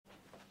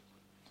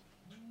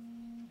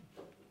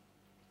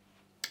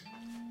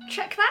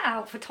check that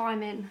out for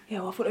timing. Yeah,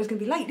 well, I thought it was going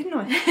to be late, didn't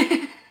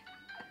I?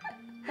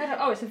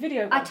 Oh, it's a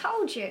video one. I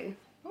told you.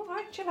 All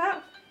right, chill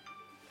out.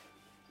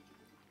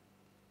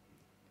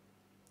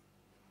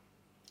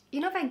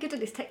 You're not very good at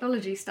this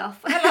technology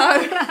stuff.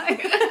 Hello.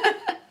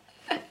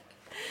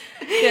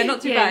 Yeah,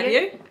 not too bad,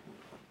 you?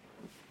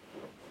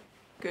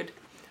 Good.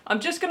 I'm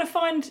just going to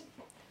find...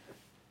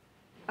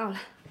 Oh.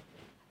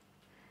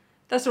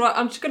 That's all right,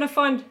 I'm just going to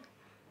find...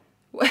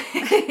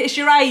 It's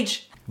your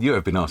age. You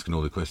have been asking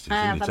all the questions,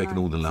 and you've haven't taken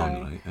I? all the Sorry.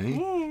 limelight,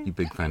 eh? You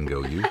big fan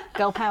girl, you.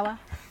 Girl power.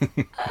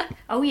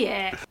 Oh,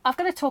 yeah. I've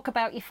got to talk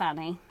about your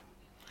Fanny.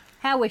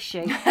 How is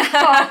she?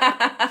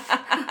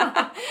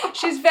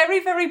 She's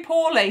very, very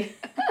poorly.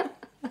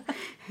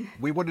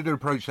 We wanted to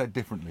approach that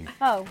differently.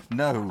 Oh.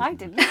 No. I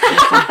didn't.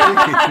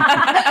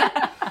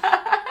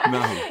 No.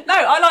 No,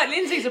 I like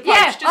Lindsay's approach.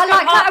 Yeah, Just I go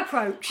like that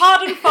approach.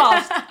 Hard and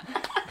fast.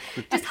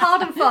 Just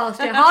hard and fast,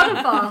 yeah, hard and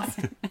fast.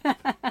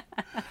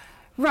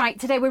 Right,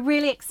 today we're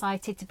really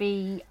excited to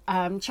be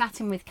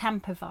chatting with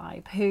Camper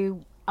Vibe,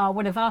 who are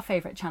one of our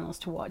favourite channels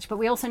to watch, but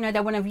we also know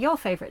they're one of your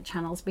favourite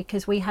channels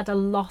because we had a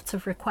lot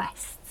of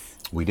requests.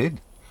 We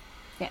did.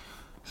 Yeah.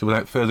 So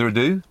without further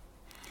ado,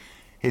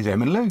 here's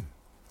Em and Lou.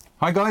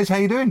 Hi guys, how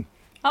you doing?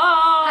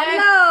 Hi.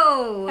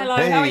 Hello. Hello,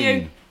 how are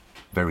you?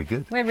 Very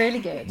good. We're really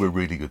good. We're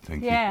really good,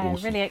 thank you. Yeah,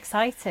 Awesome. really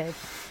excited.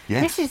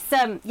 Yes. This is,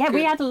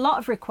 we had a lot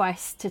of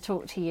requests to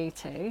talk to you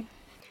two.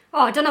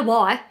 Oh, I don't know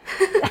why.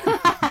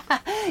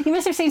 You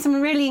must have seen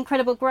some really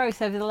incredible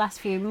growth over the last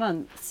few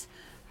months.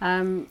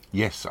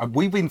 Yes,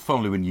 we've been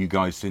following you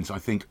guys since I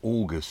think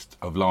August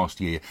of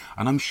last year,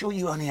 and I'm sure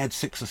you only had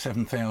 6,000 or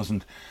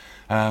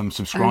 7,000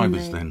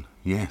 subscribers Only. then.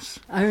 Yes,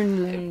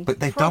 Only.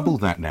 but they've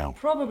doubled that now.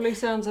 Probably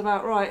sounds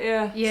about right,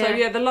 yeah. Yeah. So,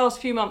 yeah, the last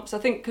few months, I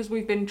think because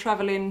we've been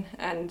travelling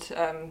and,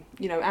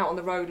 out on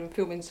the road and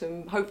filming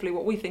some, hopefully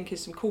what we think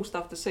is some cool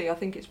stuff to see, I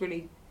think it's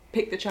really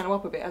picked the channel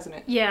up a bit, hasn't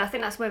it? Yeah, I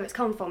think that's where it's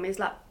come from, is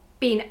like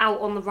being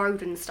out on the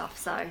road and stuff,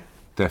 so.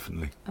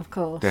 Definitely, Of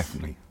course.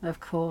 definitely.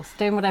 Of course.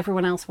 Doing what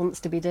everyone else wants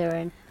to be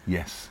doing.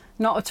 Yes.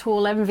 Not at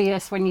all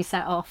envious when you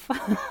set off.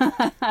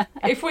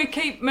 If we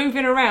keep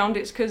moving around,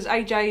 it's because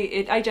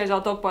AJ's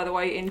our dog, by the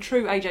way, in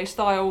true AJ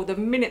style. The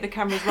minute the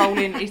camera's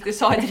rolling, he's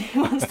decided he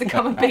wants to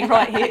come and be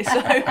right here.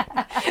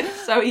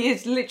 So he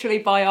is literally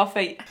by our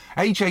feet.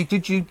 AJ,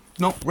 did you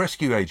not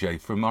rescue AJ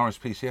from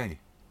RSPCA?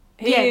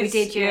 He we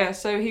did, yeah.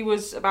 So he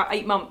was about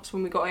 8 months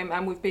when we got him,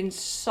 and we've been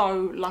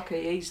so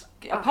lucky. He's,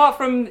 apart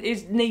from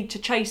his need to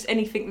chase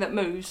anything that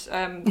moves,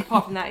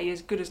 apart from that, he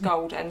is good as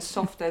gold and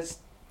soft as...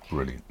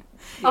 Brilliant.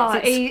 Oh,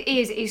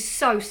 he's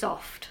so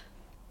soft.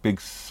 Big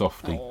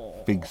softy.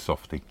 Big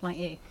softy. Like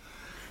you.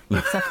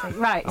 Big softy.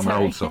 Right, I'm sorry.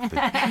 an old softy.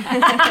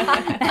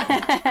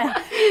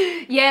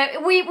 Yeah,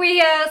 we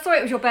saw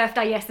it was your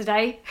birthday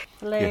yesterday.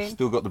 Balloon. Yes,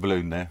 still got the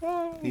balloon there.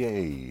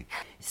 Yay.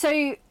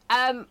 So,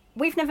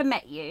 we've never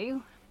met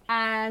you,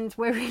 and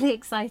we're really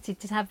excited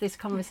to have this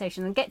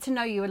conversation and get to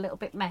know you a little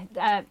bit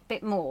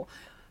more.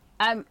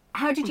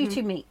 How did you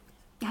two meet?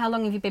 How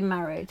long have you been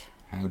married?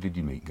 How did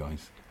you meet,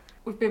 guys?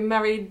 We've been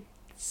married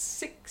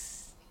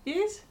 6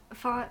 years?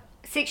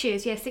 6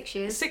 years, yeah, 6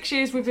 years. 6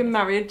 years we've been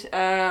married.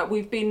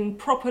 We've been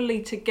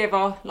properly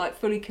together, like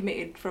fully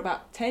committed, for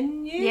about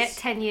 10 years. Yeah,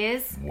 10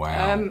 years.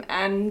 Wow.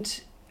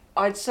 And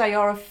I'd say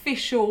our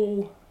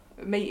official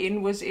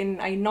meeting was in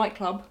a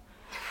nightclub.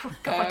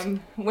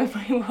 When we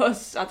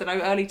was, I don't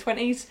know, early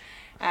 20s.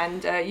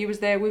 And you was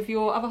there with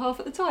your other half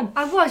at the time.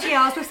 I was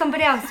with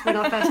somebody else when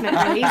I first met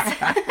Louise.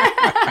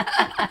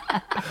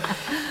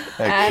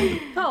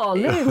 Oh,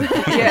 Lou.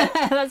 Yeah.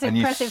 That's And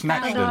you impressive.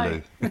 snatched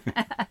her, Lou.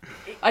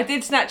 I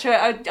did snatch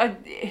her.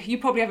 You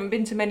probably haven't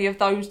been to many of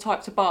those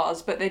types of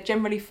bars, but they're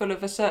generally full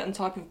of a certain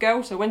type of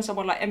girl. So when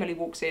someone like Emily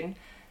walks in,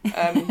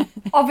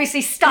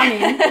 Obviously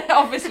stunning.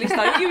 obviously,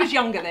 so you was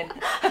younger then.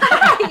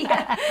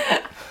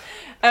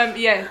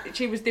 Yeah.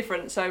 She was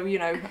different. So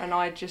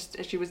and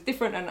she was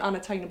different and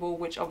unattainable,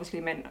 which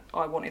obviously meant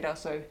I wanted her.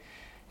 So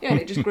yeah,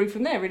 it just grew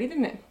from there, really,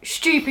 didn't it?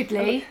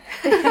 Stupidly,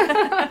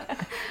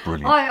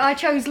 Brilliant. I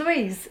chose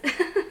Louise.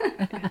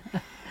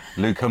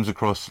 Lou comes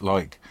across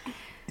like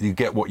you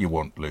get what you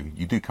want, Lou.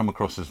 You do come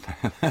across as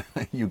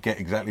you get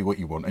exactly what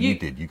you want, and you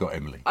did. You got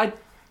Emily. I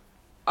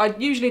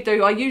usually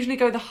do. I usually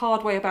go the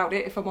hard way about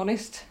it, if I'm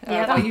honest.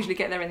 Yeah. But I usually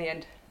get there in the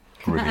end.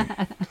 Brilliant.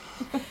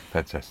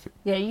 Fantastic.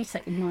 Yeah, you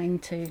set your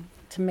mind to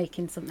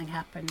making something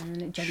happen,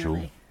 and it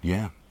generally Sure.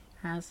 Yeah,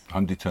 has.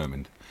 I'm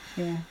determined.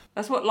 Yeah.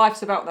 That's what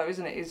life's about, though,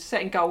 isn't it? Is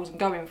setting goals and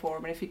going for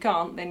them. And if you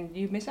can't, then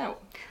you miss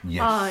out.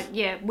 Yes.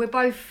 Yeah, we're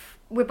both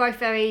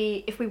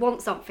very. If we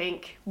want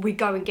something, we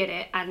go and get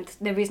it, and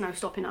there is no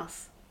stopping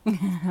us.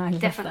 I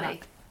love Definitely.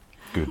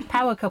 Good. that.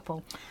 Power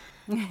couple.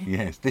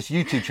 Yes. This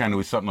YouTube channel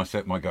is something I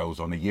set my goals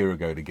on a year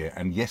ago to get,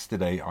 and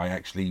yesterday I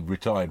actually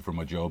retired from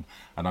my job,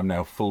 and I'm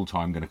now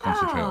full-time going to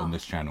concentrate on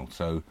this channel.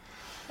 So,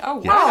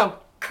 Oh, Yes. wow.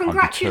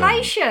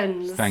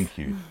 Congratulations! thank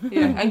you.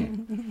 Yeah,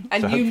 and So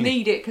you hopefully-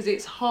 need it because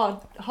it's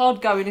hard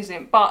going, isn't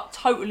it? But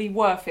totally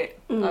worth it,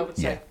 I would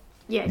say.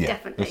 Yeah, Yeah,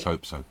 definitely. let's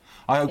hope so.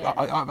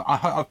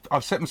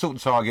 I've set my sort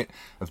of target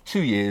of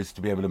 2 years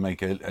to be able to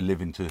make a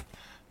living to,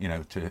 you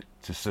know, to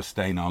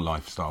sustain our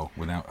lifestyle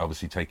without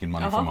obviously taking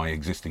money from my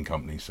existing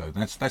company. So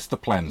that's the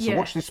plan. So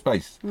watch this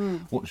space.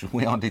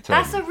 We are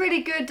determined. That's a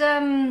really good.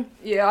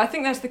 Yeah, I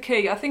think that's the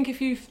key. I think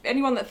if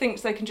anyone that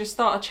thinks they can just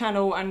start a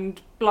channel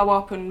and blow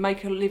up and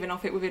make a living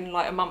off it within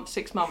like a month,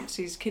 6 months,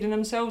 is kidding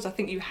themselves. I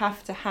think you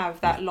have to have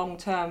that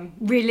long-term,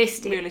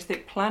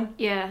 realistic plan.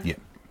 Yeah.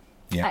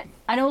 Yeah.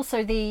 And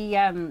also the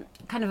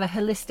kind of a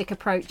holistic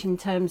approach in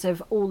terms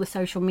of all the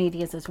social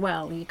medias as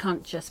well. You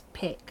can't just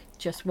pick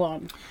just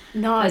one.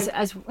 No.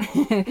 As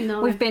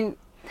No. we've been,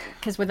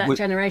 because we're that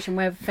generation,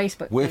 we're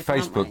Facebook We're people,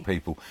 aren't Facebook we?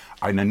 people.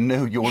 And I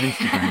know your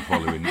Instagram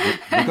following.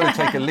 We've got to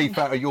take a leaf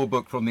out of your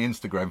book from the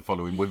Instagram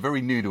following. We're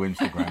very new to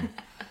Instagram.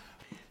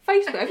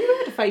 Facebook. Have you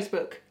heard of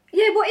Facebook?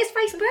 Yeah, what is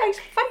Facebook?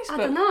 Facebook. I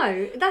don't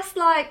know. That's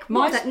like,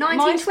 what was that,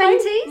 MySpace?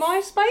 1920s?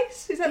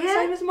 MySpace? Is that the Yeah.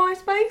 same as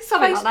MySpace?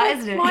 Something like that, Facebook?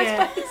 isn't it?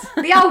 MySpace.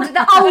 Yeah.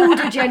 The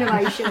older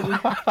generation.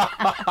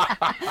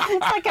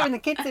 It's like having the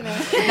kids in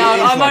it. No,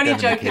 I'm like only having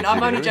the joking. kids I'm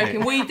in only it, isn't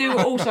joking. it? We do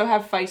also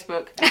have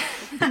Facebook.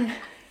 Who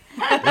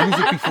was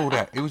it before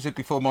that? Who was it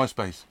before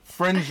MySpace?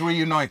 Friends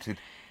Reunited.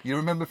 You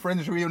remember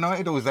Friends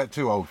Reunited, or was that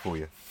too old for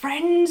you?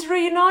 Friends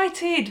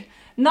Reunited.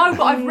 No,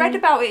 but I've read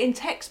about it in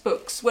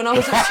textbooks when I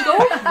was at school.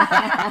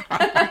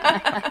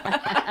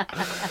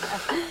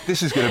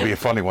 This is going to be a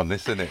funny one,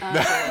 this, isn't it?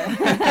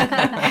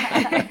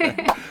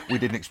 We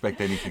didn't expect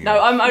anything No,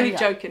 else. I'm only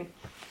joking.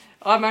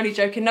 I'm only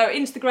joking. No,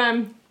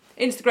 Instagram,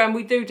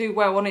 we do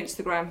well on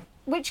Instagram.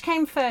 Which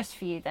came first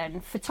for you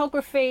then?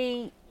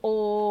 Photography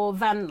or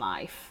van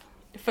life?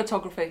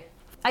 Photography.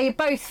 Are you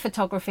both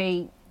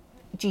photography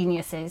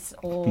geniuses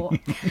or...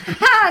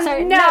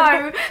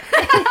 No.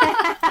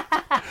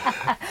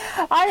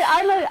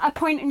 I'm a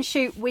point and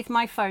shoot with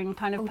my phone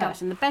kind of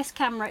person. The best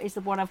camera is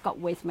the one I've got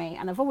with me,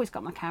 and I've always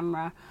got my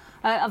camera.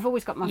 I've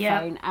always got my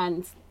phone,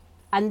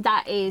 and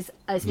that is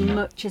as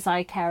much as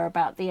I care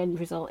about the end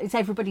result. It's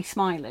everybody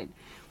smiling.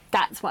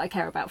 That's what I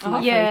care about for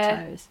my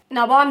photos.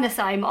 No, I'm the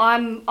same.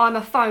 I'm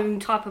a phone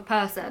type of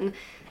person,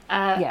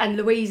 and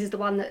Louise is the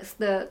one that's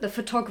the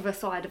photographer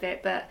side of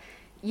it. But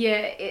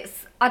yeah,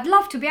 I'd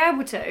love to be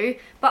able to,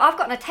 but I've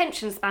got an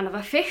attention span of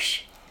a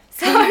fish.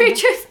 So it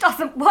just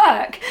doesn't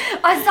work.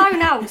 I zone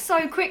out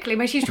so quickly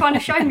when she's trying to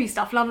show me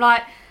stuff, and I'm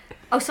like,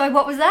 oh, so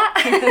what was that?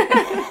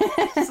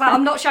 It's like,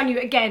 I'm not showing you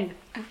it again.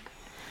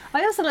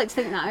 I also like to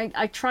think that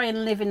I try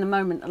and live in the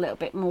moment a little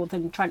bit more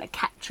than trying to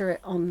capture it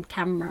on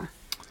camera.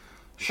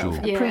 Sure.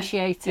 Sort of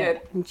appreciate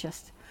it and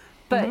just...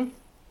 But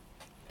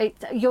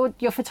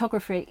your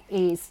photography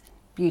is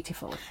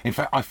beautiful. In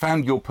fact, I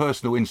found your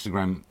personal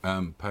Instagram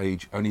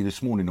page only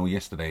this morning or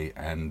yesterday,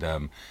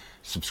 and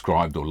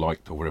subscribed or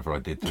liked or whatever I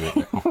did to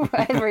it.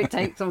 Whatever it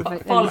takes on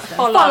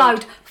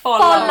Followed.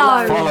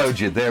 Followed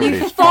you. There it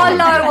is. Follow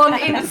Followed on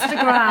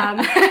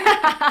Instagram.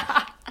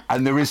 you.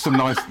 And there is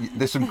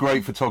there's some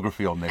great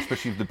photography on there,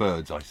 especially of the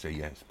birds. I see.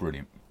 Yeah, it's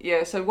brilliant.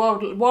 Yeah, so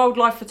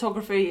wildlife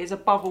photography is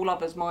above all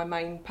others my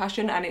main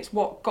passion, and it's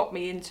what got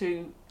me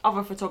into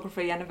other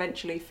photography and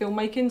eventually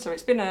filmmaking. So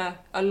it's been a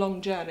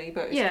long journey,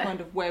 but it's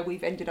kind of where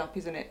we've ended up,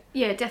 isn't it?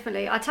 Yeah,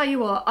 definitely. I tell you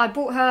what, I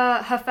bought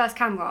her first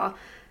camera,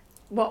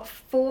 4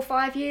 or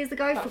 5 years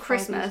ago for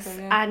Christmas,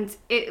 and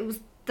it was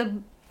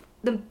the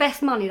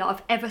best money that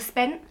I've ever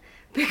spent,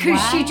 because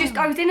she just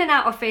goes in and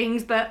out of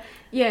things. But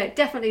yeah,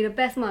 definitely the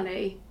best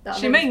money that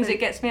I've ever means spent. it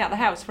gets me out of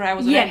the house for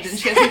hours on end, and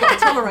she hasn't got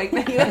to tolerate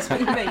me. That's what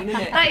you mean,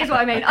 isn't it? That is what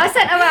I mean. I've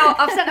sent her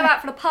out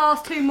for the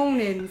past 2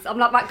 mornings. I'm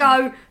like,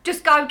 right,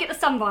 just go, get the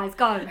sunrise,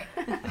 go.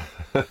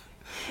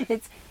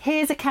 It's,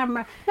 here's a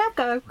camera, now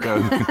go. Go.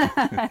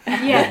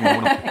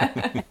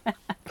 Yeah.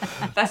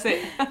 That's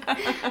it.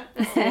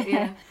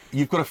 Yeah.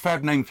 You've got a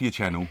fab name for your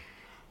channel. Do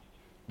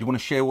you want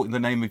to share what the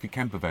name of your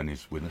camper van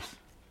is with us?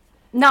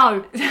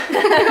 No,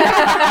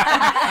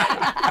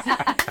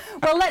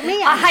 Well, let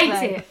me I explain.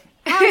 hate it.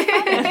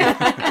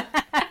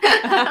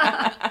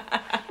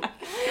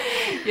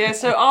 Yeah,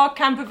 so our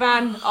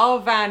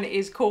van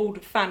is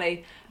called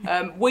Fanny.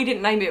 We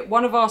didn't name it.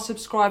 One of our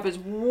subscribers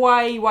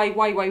way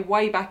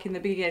back in the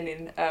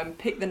beginning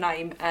picked the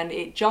name, and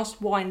it just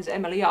winds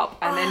Emily up.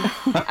 And then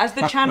as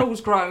the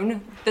channel's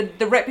grown,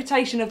 the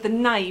reputation of the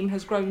name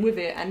has grown with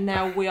it, and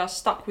now we are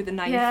stuck with the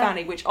name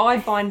Fanny, which I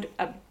find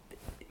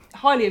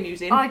highly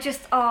amusing.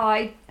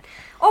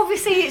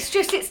 Obviously it's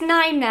just its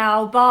name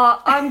now,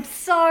 but I'm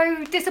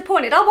so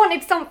disappointed. I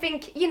wanted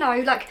something,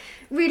 like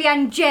really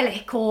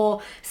angelic,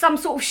 or some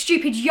sort of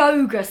stupid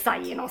yoga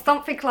saying or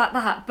something like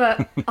that,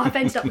 but I've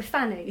ended up with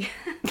Fanny.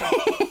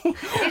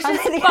 It's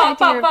just,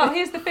 but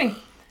here's the thing.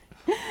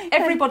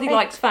 Everybody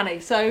likes Fanny,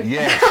 so...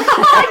 Yeah.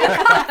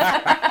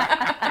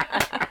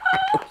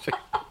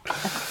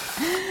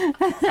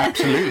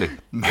 Absolutely.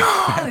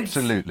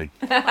 Absolutely.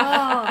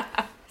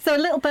 So a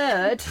little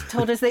bird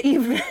told us that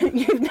you've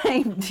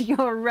named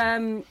your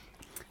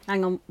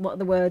hang on, what are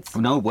the words?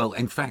 No, well,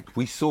 in fact,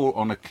 we saw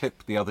on a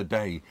clip the other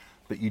day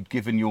that you'd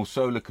given your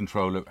solar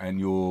controller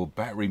and your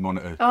battery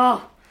monitor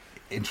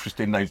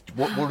interesting names.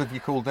 What have you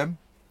called them?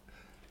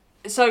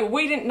 So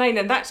we didn't name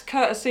them. That's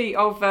courtesy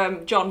of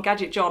John,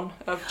 Gadget John,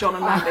 of John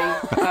and Mandy.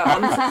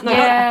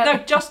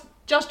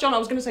 just John. I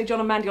was going to say John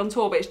and Mandy on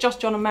tour, but it's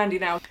just John and Mandy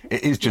now.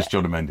 It is just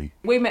John and Mandy.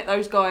 We met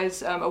those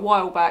guys a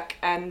while back,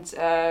 and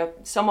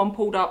someone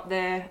pulled up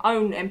their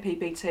own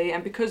MPPT,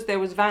 and because there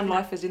was van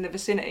lifers in the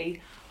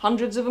vicinity,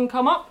 hundreds of them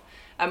come up.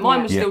 And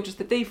mine was still just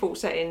the default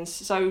settings,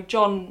 so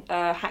John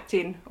hacked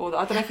in, or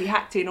I don't know if he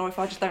hacked in or if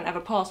I just don't have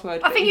a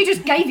password. I think you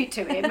just gave it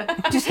to him.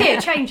 Just here,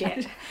 change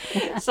it.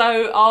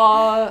 So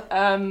our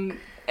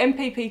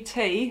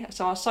MPPT,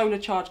 so our solar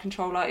charge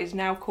controller, is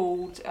now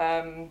called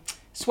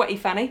Sweaty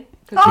Fanny.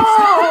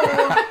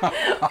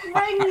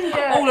 Horrendous.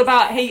 All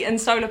about heat and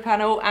solar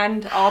panel,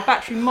 and our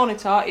battery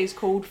monitor is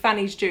called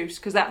Fanny's Juice,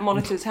 because that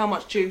monitors how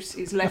much juice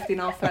is left in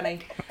our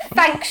fanny.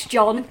 Thanks,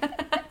 John.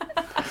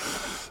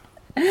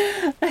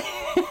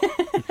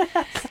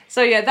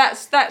 So yeah,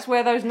 that's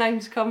where those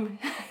names come.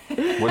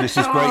 Well, this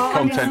is great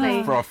content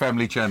honestly. for our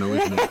family channel,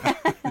 isn't it?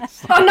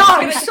 Oh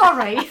no,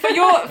 sorry.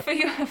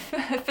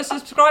 For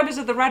subscribers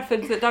of the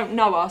Radfords that don't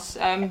know us,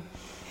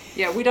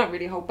 yeah, we don't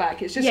really hold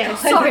back. It's just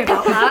Sorry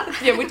about that.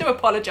 Yeah, we do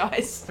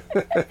apologise.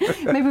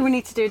 Maybe we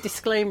need to do a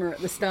disclaimer at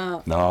the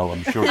start. No,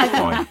 I'm sure it's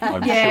fine.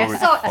 I'm sure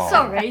it's fine.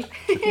 Sorry.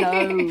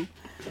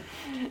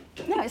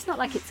 No, it's not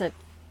like it's a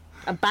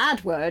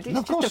bad word. It's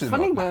No, of course just a it's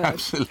funny not. word.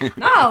 Absolutely.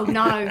 Oh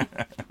no.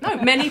 No,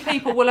 many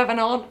people will have an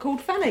aunt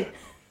called Fanny.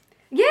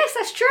 Yes,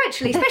 that's true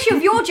actually, especially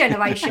of your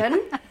generation.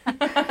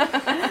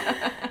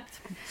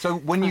 So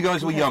when you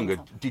guys were younger,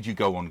 did you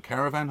go on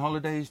caravan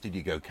holidays? Did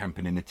you go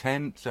camping in a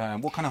tent?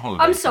 What kind of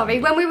holidays? I'm sorry,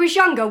 when we was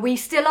younger, we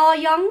still are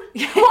young.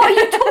 What are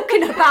you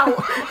talking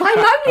about? I'm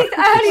only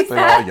early Still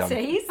are young.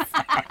 30s.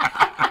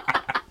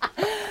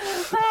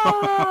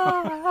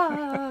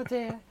 Oh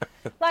dear.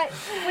 Like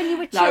when you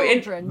were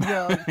children,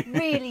 John.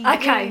 Really.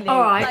 Okay, really,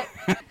 all right.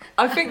 like,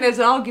 I think there's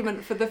an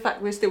argument for the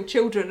fact we're still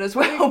children as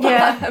well. But,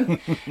 Yeah.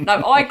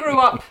 No, I grew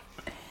up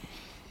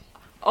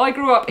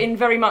in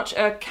very much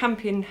a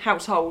camping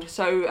household.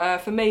 So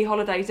for me,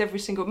 holidays every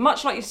single,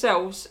 much like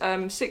yourselves,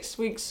 6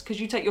 weeks,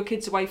 because you take your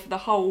kids away for the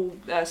whole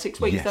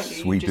 6 weeks, Yes, don't you?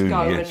 You we just do,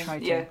 go yes.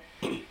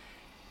 and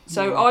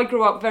So I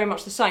grew up very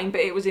much the same,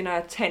 but it was in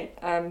a tent.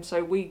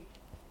 So we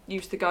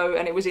used to go,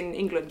 and it was in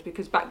England,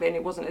 because back then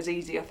it wasn't as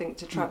easy, I think,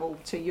 to travel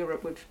to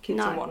Europe with kids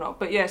No. and whatnot.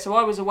 But yeah, so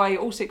I was away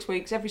all 6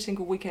 weeks, every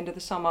single weekend of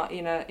the summer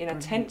in a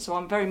tent. So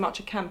I'm very much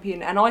a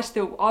camping, and I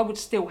would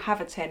still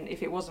have a tent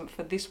if it wasn't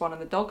for this one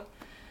and the dog.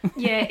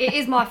 Yeah, it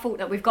is my fault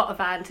that we've got a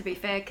van, to be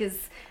fair,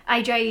 because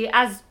AJ,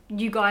 as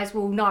you guys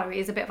will know,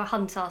 is a bit of a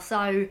hunter.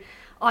 So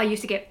I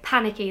used to get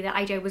panicky that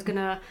AJ was going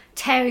to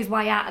tear his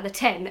way out of the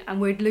tent and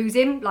we'd lose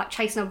him, like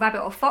chasing a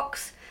rabbit or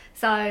fox.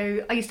 So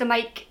I used to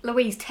make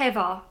Louise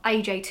tether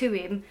AJ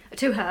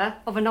to her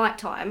of a night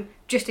time,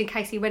 just in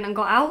case he went and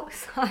got out.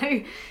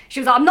 So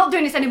she was like, I'm not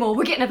doing this anymore,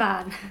 we're getting a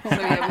van. So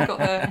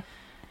yeah,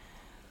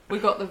 we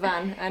got the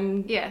van,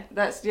 and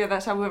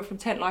that's how we went from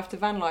tent life to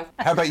van life.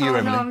 How about you,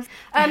 Emily?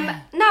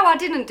 No, I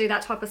didn't do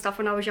that type of stuff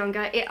when I was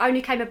younger. It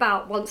only came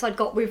about once I'd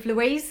got with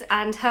Louise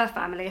and her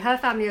family. Her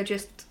family are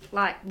just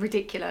like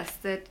ridiculous.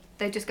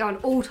 They just go on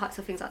all types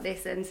of things like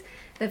this, and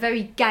they're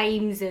very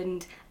games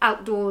and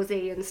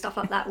outdoorsy and stuff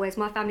like that, whereas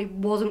my family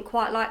wasn't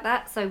quite like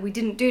that, so we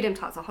didn't do them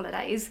types of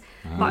holidays.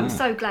 But I'm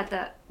so glad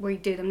that we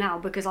do them now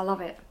because I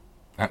love it.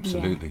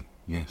 Absolutely,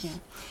 yes. Yeah.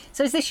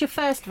 So is this your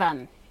first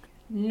van?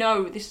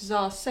 No, this is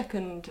our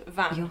second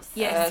van.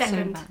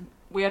 Second. So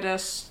we had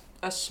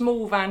a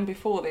small van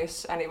before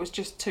this, and it was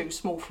just too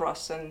small for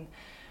us, and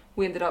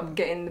we ended up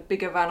getting the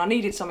bigger van. I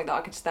needed something that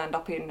I could stand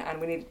up in, and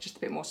we needed just a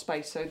bit more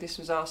space, so this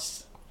was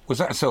us. Was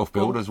that a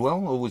self-build as well,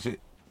 or was it?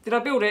 Did I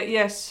build it?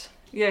 Yes.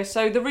 Yeah,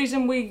 so the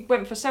reason we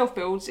went for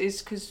self-builds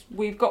is because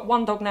we've got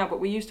one dog now, but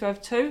we used to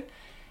have two,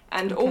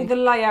 and all the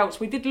layouts,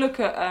 we did look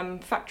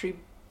at factory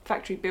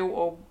built,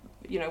 or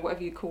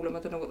whatever you call them, I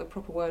don't know what the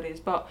proper word is,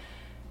 but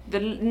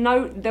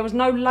there was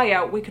no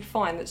layout we could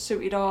find that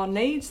suited our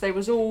needs. There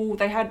was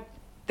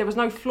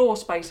no floor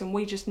space, and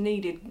we just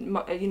needed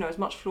as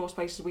much floor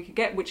space as we could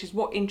get, which is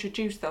what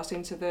introduced us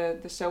into the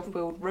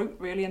self-build route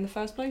really in the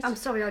first place. I'm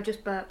sorry, I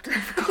just burped.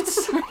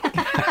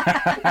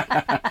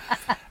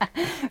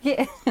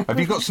 Yeah. Have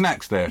you got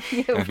snacks there?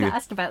 You Have you?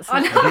 asked about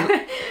I something.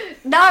 know.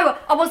 No,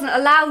 I wasn't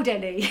allowed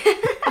any.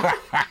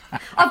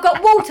 I've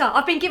got water.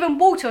 I've been given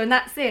water and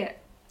that's it.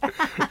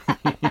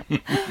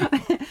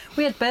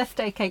 We had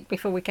birthday cake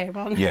before we came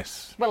on.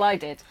 Yes. Well, I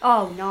did.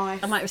 Oh,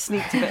 nice. I might have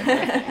sneaked a bit of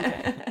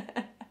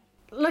it.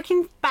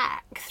 Looking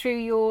back through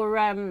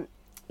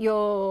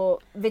your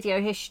video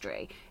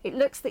history, it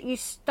looks that you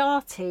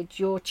started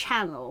your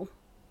channel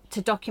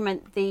to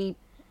document the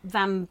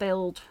van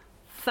build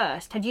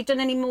first. Had you done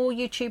any more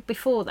YouTube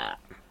before that?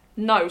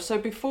 No, so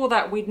before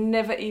that we'd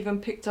never even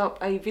picked up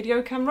a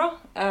video camera,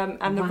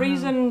 and the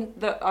reason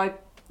that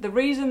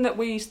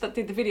we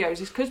did the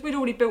videos is because we'd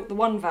already built the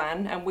one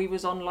van and we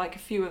was on like a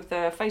few of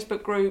the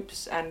Facebook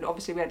groups, and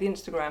obviously we had the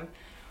Instagram.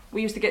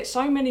 we used to get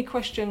so many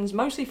questions,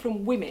 mostly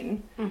from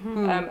women,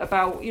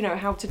 about, you know,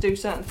 how to do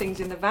certain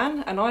things in the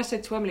van. And I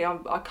said to Emily,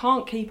 I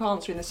can't keep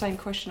answering the same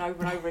question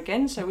over and over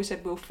again. So we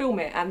said, we'll film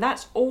it. And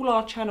that's all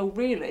our channel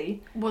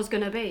really was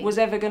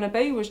ever going to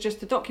be, was just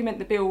to document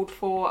the build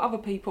for other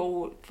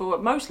people,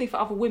 mostly for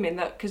other women,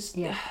 that because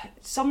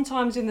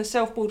sometimes in the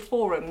self-build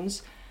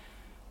forums,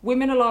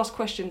 women will ask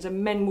questions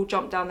and men will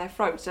jump down their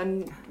throats,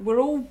 and we're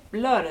all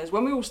learners.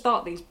 When we all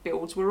start these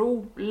builds, we're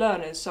all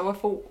learners. So I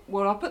thought,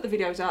 well, I'll put the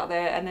videos out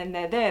there, and then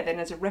they're there then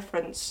as a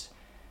reference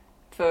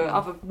for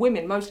other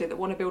women mostly that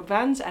want to build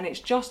vans, and it's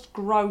just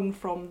grown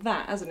from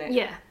that, hasn't it?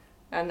 Yeah.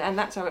 And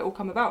that's how it all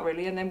come about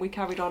really, and then we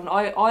carried on.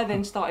 I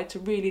then started to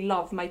really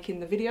love making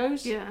the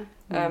videos,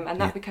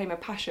 and that became a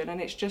passion, and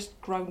it's just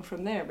grown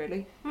from there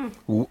really.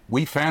 Well,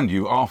 we found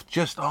you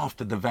just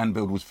after the van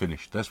build was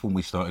finished. That's when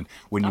we started,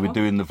 when you were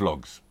doing the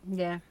vlogs.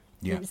 Yeah.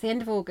 It was the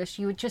end of August.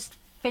 You were just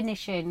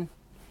finishing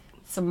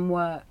some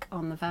work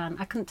on the van.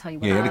 I couldn't tell you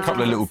what. Yeah, you had a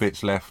couple of little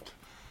bits left.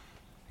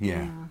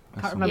 Yeah. I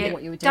can't remember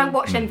what you were doing. Don't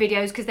watch them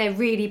videos because they're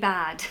really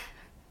bad.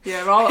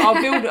 Yeah,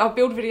 our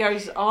build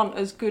videos aren't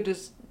as good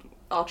as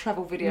our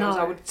travel videos,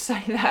 I would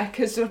say that,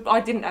 because I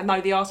didn't know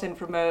the arse end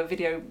from a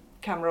video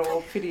camera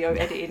or video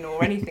editing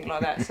or anything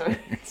like that.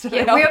 So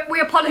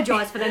we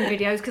apologise for them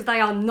videos because they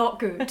are not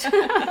good.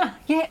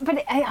 Yeah,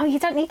 but you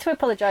don't need to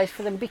apologise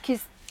for them,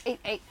 because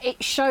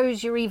it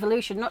shows your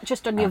evolution, not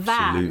just on your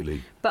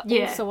van, but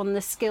also on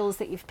the skills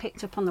that you've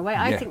picked up on the way.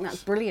 I think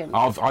that's brilliant.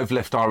 I've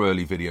left our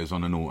early videos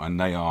on and all, and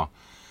they are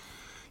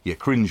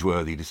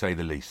cringeworthy to say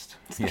the least.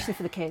 Especially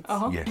for the kids.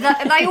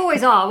 They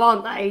always are,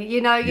 aren't they?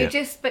 You know,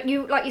 but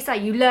you, like you say,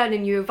 you learn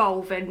and you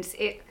evolve, and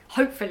it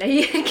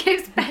hopefully it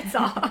gets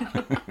better.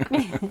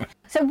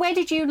 So where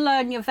did you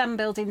learn your van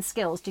building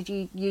skills? Did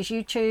you use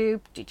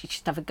YouTube? Did you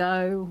just have a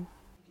go?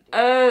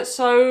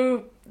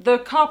 So the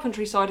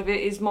carpentry side of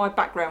it is my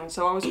background,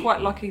 so I was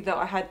quite lucky that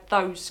I had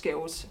those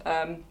skills.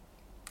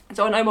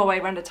 So I know my way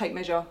around a tape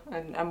measure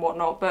and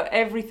whatnot, but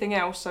everything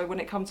else, so when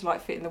it comes to like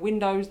fitting the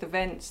windows, the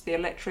vents, the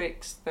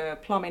electrics, the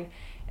plumbing,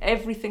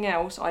 everything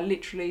else I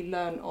literally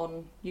learn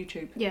on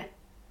YouTube. Yeah.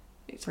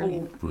 It's all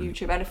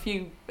YouTube and a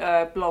few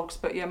blogs,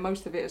 but yeah,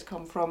 most of it has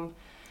come from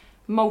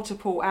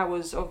multiple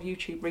hours of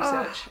YouTube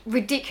research.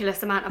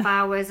 Ridiculous amount of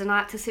hours, and I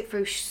had to sit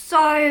through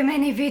so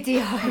many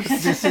videos.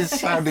 This is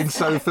sounding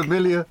so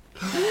familiar.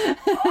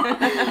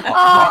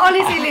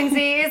 Honestly,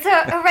 Lindsay, it's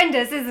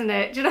horrendous, isn't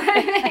it? Do you know what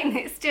I mean?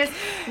 It's just,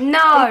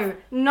 no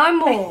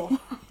more.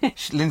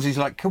 Lindsay's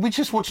like, can we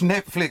just watch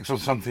Netflix or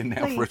something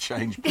now for a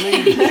change,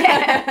 please?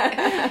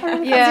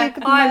 Yeah,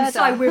 I'm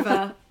so with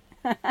her.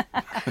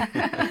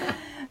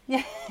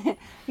 Yeah,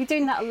 you're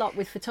doing that a lot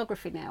with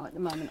photography now at the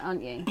moment,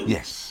 aren't you?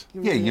 Yes.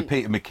 You're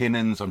Peter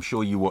McKinnon's. I'm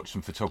sure you watch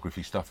some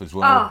photography stuff as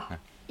well.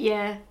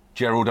 Yeah.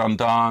 Gerald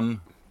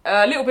Undone.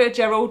 A little bit of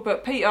Gerald,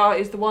 but Peter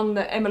is the one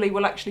that Emily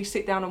will actually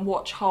sit down and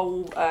watch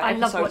whole I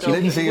love episodes watching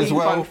of. Lindsay as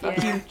well.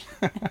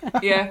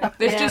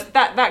 There's just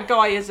that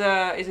guy is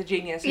a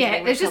genius.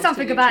 Yeah, there's just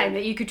something about him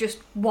that you could just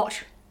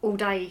watch all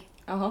day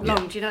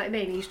long. Do you know what I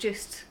mean? He's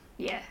just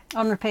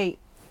on repeat.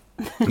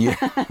 Yeah.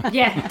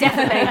 Yeah,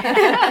 definitely.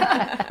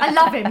 I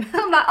love him.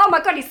 I'm like, oh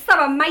my god, he's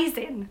so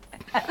amazing.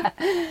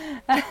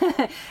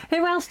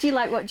 Who else do you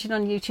like watching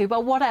on YouTube,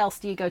 or what else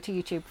do you go to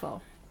YouTube for?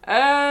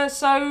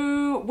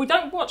 So we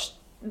don't watch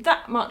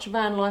that much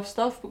van life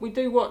stuff, but we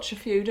do watch a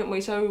few, don't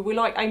we? So we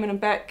like Eamon and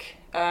Beck.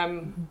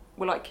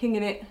 We like King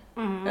in It.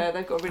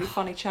 They've got a really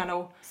funny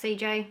channel.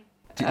 CJ.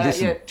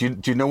 Do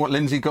you know what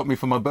Lindsay got me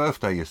for my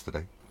birthday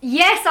yesterday?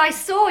 Yes, I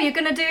saw. You're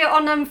going to do it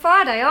on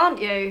Friday,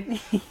 aren't you?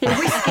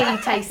 Whiskey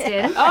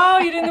tasting. Oh,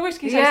 you're doing the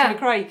whiskey tasting with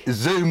Craig.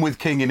 Zoom with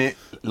King in It,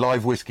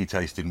 live whiskey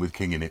tasting with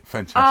King in It.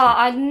 Fantastic. Oh,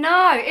 I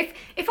know.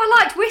 If I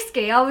liked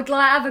whiskey, I would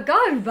have a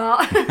go,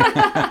 but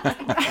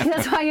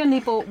that's why I only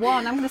bought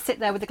one. I'm going to sit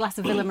there with a glass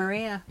of Villa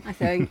Maria, I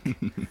think.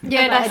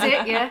 Yeah, that's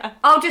it. Yeah,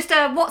 I'll just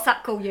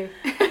WhatsApp call you.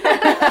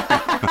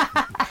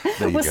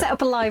 We'll set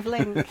up a live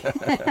link.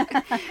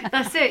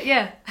 That's it.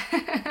 Yeah.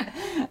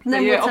 And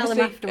then we'll tell them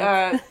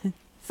afterwards.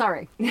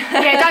 Sorry.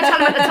 Yeah, don't tell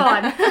them at the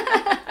time.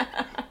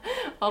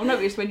 I'll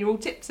notice when you're all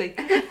tipsy.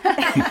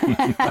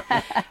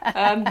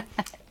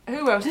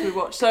 Who else do we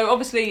watch? So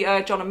obviously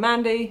John and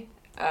Mandy.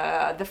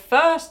 The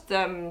first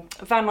van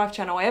life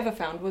channel I ever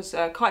found was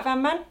Kite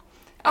Van Man.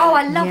 Oh,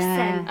 I love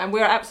Sen. And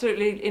we're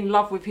absolutely in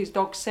love with his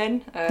dog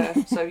Sen.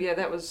 So yeah,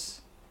 that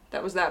was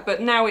that.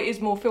 But now it is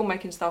more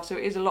filmmaking stuff. So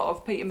it is a lot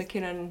of Peter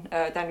McKinnon,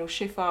 Daniel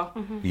Schiffer.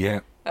 Yeah.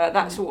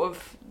 That sort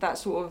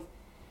of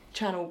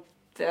channel.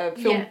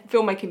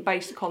 Filmmaking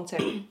based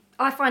content.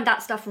 I find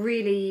that stuff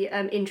really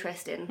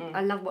interesting.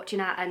 I love watching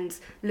that and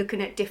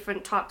looking at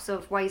different types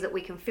of ways that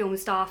we can film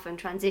stuff and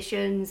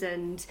transitions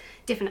and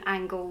different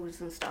angles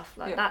and stuff.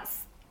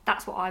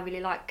 That's what I really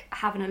like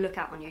having a look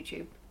at on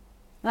YouTube.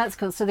 That's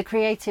cool. So the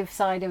creative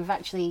side of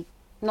actually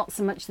not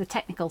so much the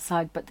technical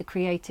side, but the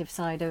creative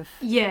side of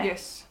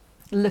yes,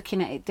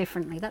 looking at it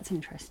differently. That's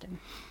interesting.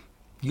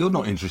 You're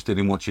not interested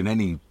in watching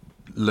any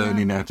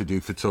learning how to do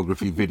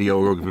photography,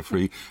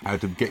 videography, how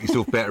to get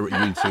yourself better at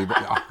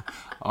YouTube.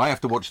 I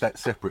have to watch that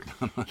separate.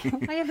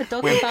 I have a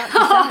dog about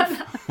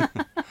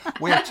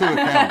myself. We have 2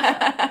 accounts.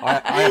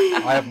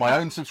 I have my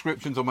own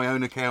subscriptions on my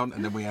own account,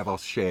 and then we have our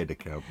shared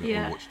account that we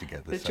watch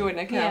together. The joint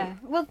account. Yeah.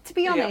 Well, to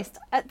be honest,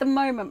 at the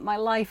moment, my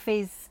life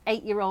is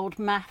 8-year-old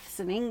maths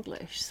and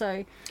English.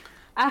 So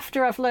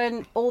after I've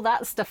learned all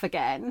that stuff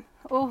again,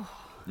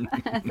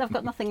 I've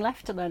got nothing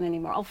left to learn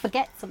anymore. I'll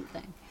forget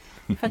something.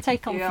 If I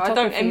take on I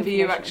don't envy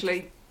you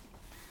actually.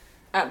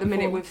 At the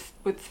minute, with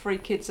 3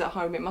 kids at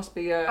home, it must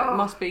be a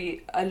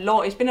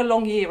lot. It's been a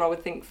long year, I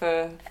would think,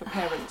 for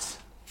parents.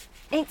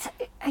 It's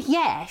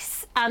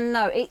yes and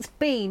no. It's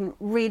been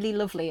really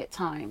lovely at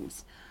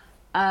times.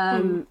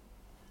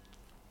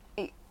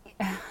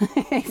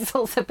 It's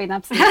also been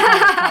absolutely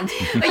hard.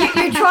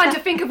 You're trying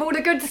to think of all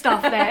the good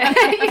stuff there.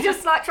 You're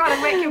just like trying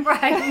to wreck your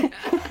brain.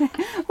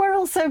 We're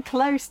all so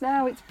close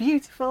now. It's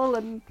beautiful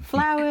and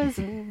flowers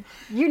and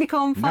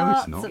unicorn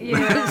farts. No, it's not.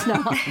 Yeah, it's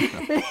not.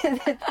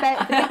 They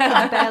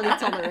can barely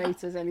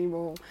tolerate us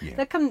anymore.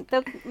 Yeah.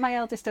 My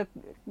eldest will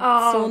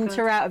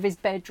saunter out of his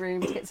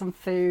bedroom to get some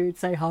food,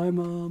 say hi,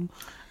 Mum,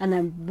 and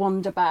then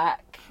wander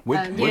back.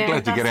 We're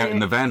glad to get out in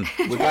the van.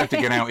 We're glad to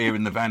get out here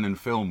in the van and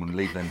film and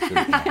leave them to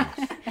the house.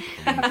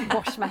 I've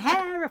washed my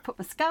hair, I've put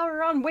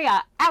mascara on. We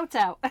are out.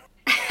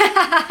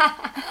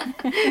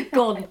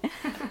 Gone.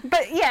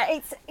 But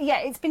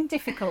it's been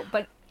difficult.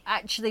 But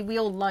actually, we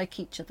all like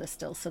each other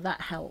still, so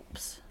that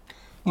helps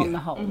on the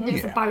whole. Mm-hmm.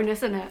 It's a bonus,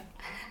 isn't it?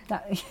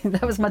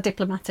 That was my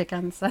diplomatic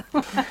answer.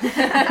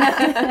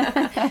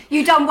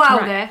 You done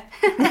well there.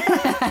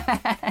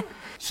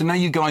 So now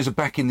you guys are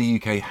back in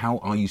the UK. How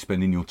are you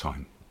spending your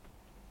time?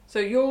 So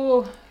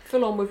you're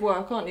full on with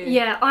work, aren't you?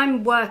 Yeah,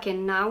 I'm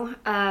working now,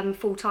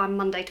 full-time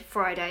Monday to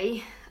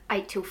Friday,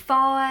 8 till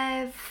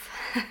 5.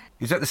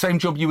 Is that the same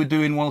job you were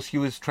doing whilst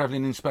you was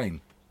travelling in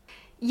Spain?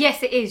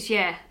 Yes, it is,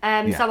 yeah.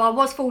 So I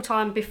was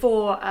full-time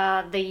before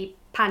the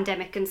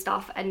pandemic and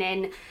stuff, and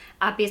then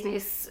our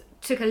business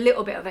took a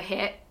little bit of a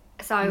hit,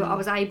 so I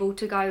was able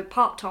to go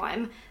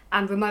part-time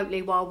and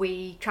remotely while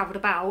we travelled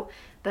about,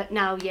 but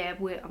now,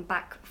 I'm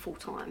back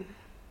full-time.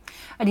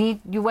 And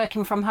you're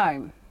working from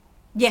home?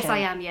 Yes, I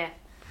am, yeah.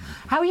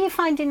 How are you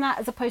finding that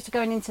as opposed to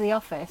going into the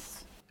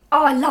office?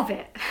 Oh, I love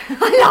it.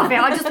 I love it.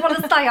 I just want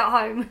to stay at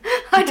home.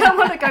 I don't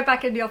want to go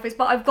back in the office,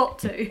 but I've got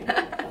to.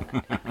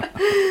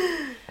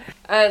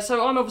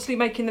 So I'm obviously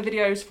making the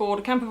videos for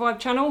the Camper Vibe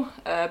channel,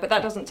 but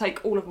that doesn't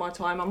take all of my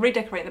time. I'm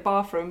redecorating the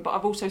bathroom, but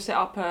I've also set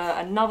up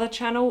another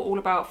channel all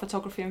about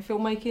photography and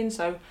filmmaking,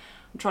 so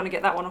I'm trying to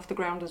get that one off the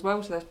ground as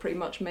well, so that's pretty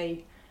much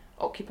me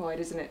occupied,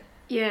 isn't it?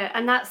 Yeah,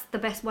 and that's the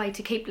best way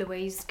to keep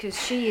Louise,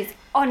 because she is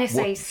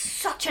honestly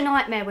such a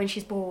nightmare when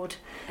she's bored.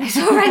 It's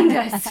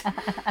horrendous.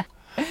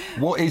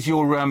 What is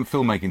your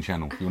filmmaking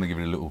channel? If you want to give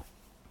it a little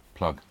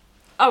plug.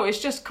 Oh, it's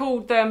just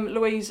called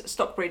Louise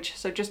Stockbridge,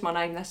 so just my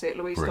name, that's it,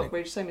 Louise Brilliant.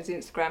 Stockbridge, same as the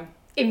Instagram.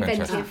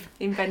 Inventive.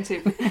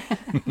 Inventive.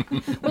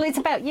 Well, it's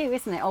about you,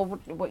 isn't it? Or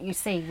what you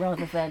see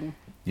rather than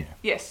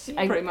Yes,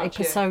 pretty much.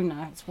 A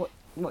persona. It's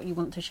what you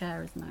want to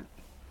share, isn't it?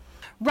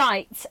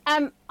 Right.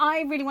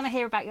 I really want to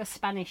hear about your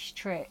Spanish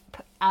trip.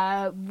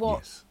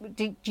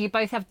 Do you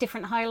both have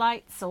different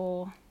highlights,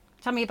 or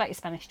tell me about your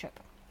Spanish trip?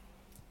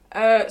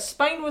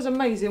 Spain was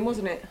amazing,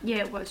 wasn't it? Yeah,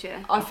 it was,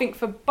 yeah. I think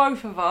for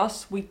both of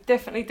us, we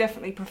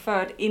definitely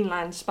preferred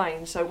inland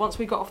Spain. So once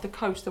we got off the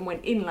coast and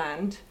went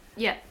inland,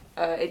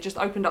 it just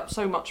opened up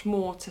so much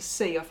more to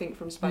see, I think,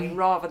 from Spain,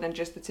 rather than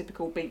just the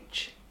typical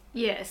beach.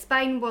 Yeah,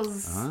 Spain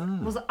was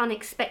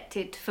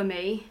unexpected for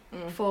me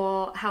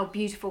for how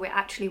beautiful it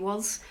actually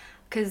was.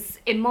 Because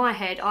in my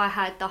head, I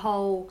had the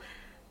whole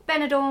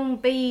Benidorm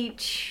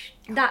beach,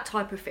 that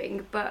type of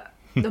thing. But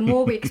the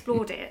more we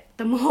explored it,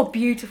 the more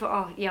beautiful.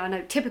 Oh, yeah, I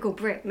know, typical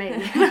Brit,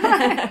 me.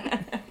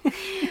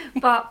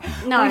 But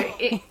no,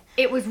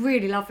 it was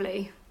really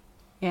lovely.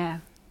 Yeah.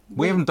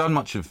 We haven't done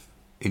much of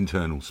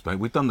internal Spain.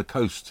 We've done the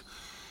coast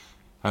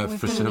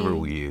for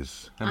several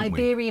years, haven't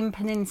Iberian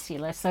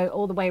Peninsula, so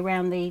all the way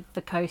around the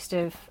coast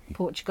of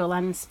Portugal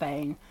and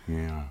Spain.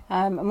 Yeah.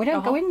 And we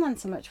don't go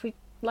inland so much. We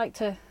like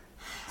to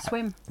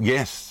swim.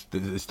 Yes,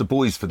 it's the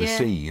boys for the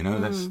sea, you know.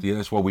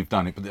 That's why we've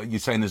done it. But you're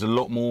saying there's a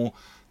lot more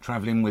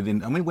travelling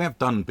within. I mean, we have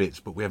done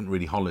bits, but we haven't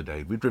really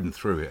holidayed. We've driven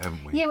through it,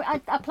 haven't we? Yeah,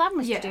 our plan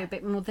was to do a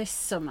bit more this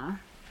summer.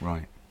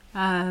 Right.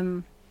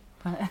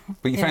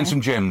 But you found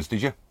some gems,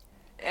 did you?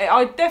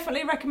 I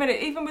definitely recommend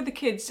it, even with the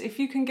kids, if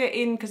you can get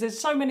in, because there's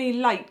so many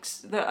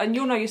lakes and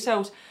you'll know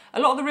yourselves, a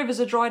lot of the rivers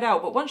are dried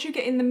out, but once you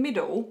get in the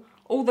middle,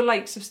 all the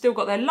lakes have still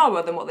got, they're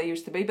lower than what they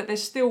used to be, but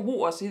there's still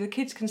water, so the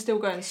kids can still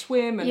go and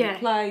swim and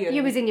play. And...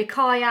 You was in your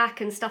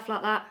kayak and stuff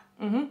like that.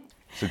 Mm-hmm.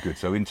 So good.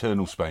 So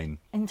internal Spain.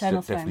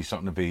 Definitely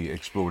something to be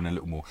exploring a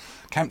little more.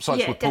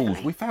 Campsites with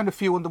pools. We found a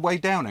few on the way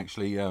down,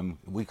 actually,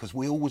 because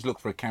we always look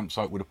for a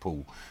campsite with a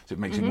pool, so it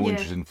makes it more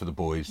interesting for the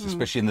boys,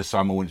 especially in the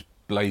summer when it's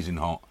blazing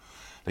hot.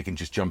 They can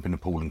just jump in the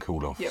pool and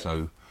cool off. Yep.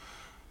 So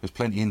there's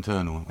plenty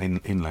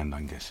inland,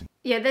 I'm guessing.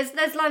 Yeah,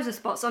 there's loads of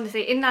spots,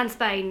 honestly. Inland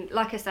Spain,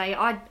 like I say,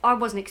 I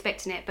wasn't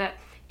expecting it, but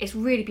It's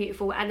really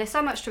beautiful, and there's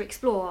so much to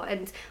explore.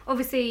 And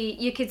obviously,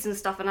 your kids and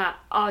stuff and that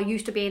are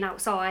used to being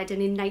outside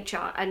and in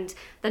nature. And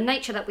the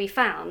nature that we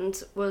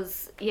found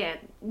was,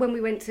 when we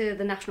went to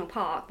the national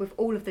park with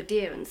all of the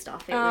deer and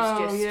stuff, it was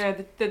just... Oh,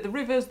 yeah, the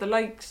rivers, the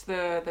lakes,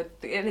 and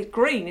it's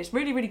green. It's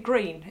really, really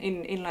green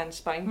in inland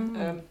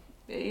Spain.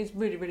 It is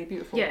really, really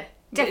beautiful. Yeah,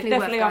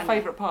 definitely our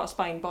favourite part of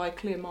Spain by a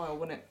clear mile,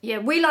 wasn't it? Yeah,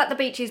 we like the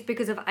beaches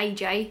because of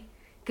AJ,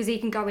 because he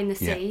can go in the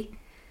sea.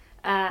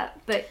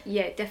 But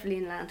yeah, definitely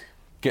inland.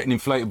 Get an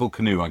inflatable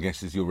canoe, I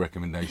guess, is your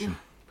recommendation.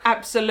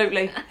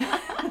 Absolutely.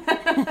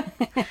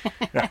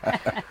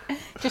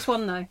 Just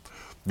one though.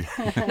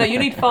 No, you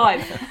need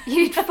 5. You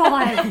need 5. Where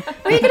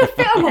are you going to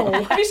fit them all?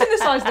 Have you seen the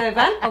size there,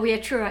 Van? Oh yeah,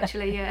 true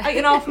actually, yeah.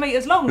 8.5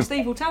 metres long,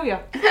 Steve will tell you.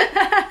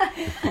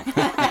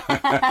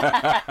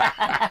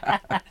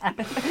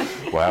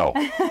 Wow.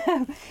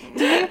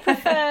 Do you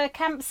prefer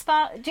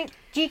campsite?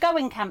 Do you go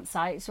in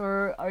campsites,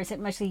 or is it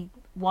mostly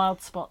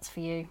wild spots for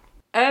you?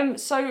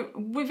 So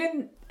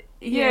within...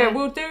 Yeah,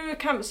 we'll do a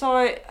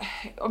campsite.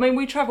 I mean,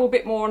 we travel a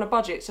bit more on a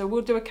budget, so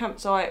we'll do a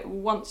campsite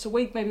once a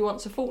week, maybe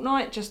once a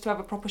fortnight, just to have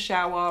a proper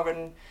shower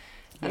and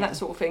that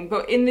sort of thing.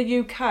 But in the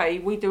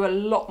UK, we do a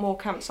lot more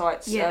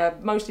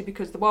campsites, mostly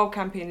because the wild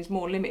camping is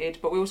more limited,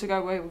 but we also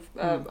go away with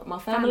my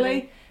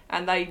family,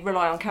 and they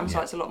rely on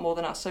campsites a lot more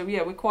than us. So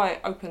yeah, we're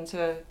quite open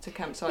to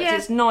campsites. Yeah.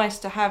 It's nice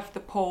to have the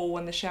pool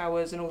and the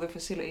showers and all the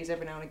facilities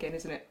every now and again,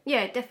 isn't it?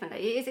 Yeah,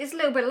 definitely. It's a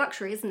little bit of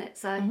luxury, isn't it?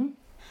 So.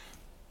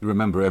 You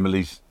remember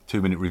Emily's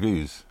 2-minute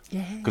reviews?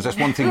 Yeah. Because that's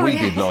one thing we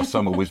did last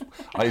summer was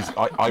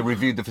I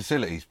reviewed the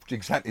facilities,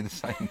 exactly the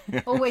same.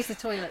 Always the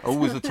toilets.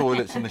 Always the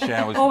toilets and the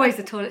showers. Always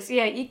the toilets,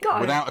 yeah, you got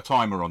it. Without a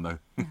timer on though.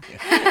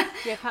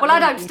 Well, I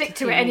don't stick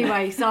to it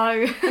anyway,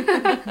 so...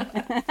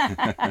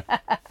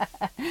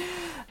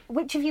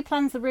 Which of you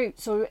plans the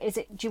routes, or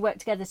do you work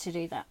together to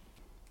do that?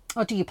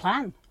 Or do you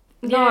plan?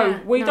 No,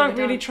 we don't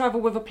really travel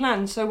with a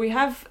plan, so we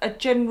have a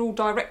general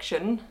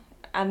direction.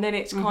 And then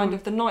it's kind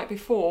of the night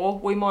before,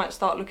 we might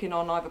start looking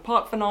on either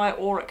Park for Night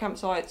or at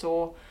campsites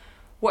or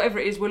whatever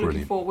it is we're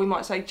looking for. We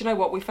might say, do you know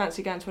what, we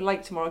fancy going to a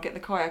lake tomorrow, get the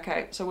kayak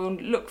out. So we'll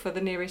look for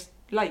the nearest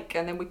lake,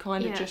 and then we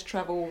kind of just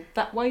travel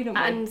that way, don't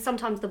we? And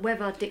sometimes the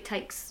weather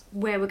dictates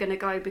where we're going to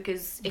go,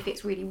 because if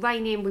it's really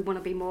raining, we want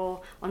to be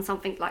more on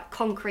something like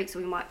concrete, so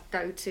we might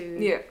go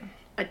to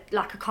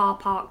like a car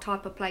park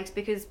type of place,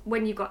 because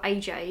when you've got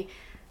AJ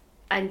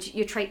and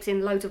you're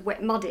traipsing loads of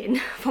wet mud in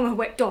from a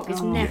wet dog,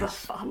 it's never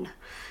fun.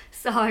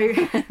 So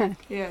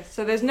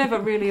so there's never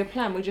really a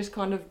plan. We just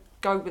kind of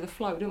go with the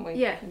flow, don't we?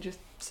 Yeah. And just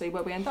see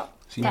where we end up.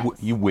 So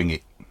you wing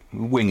it.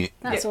 Wing it.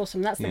 That's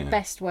awesome. That's the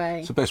best way.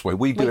 It's the best way.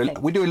 We do a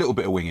little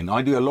bit of winging.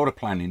 I do a lot of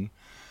planning,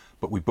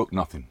 but we book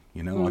nothing.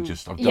 You know,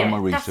 I've done my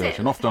research,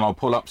 and often I'll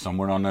pull up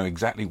somewhere and I know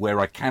exactly where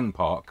I can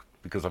park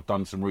because I've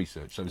done some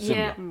research. So it's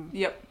similar.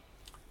 Yep.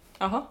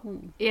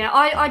 Yeah,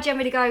 I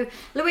generally go,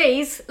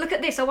 Louise, look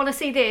at this, I want to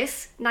see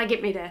this. Now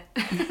get me there.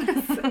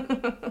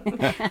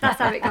 That's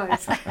how it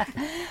goes.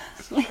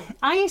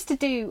 I used to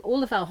do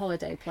all of our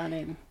holiday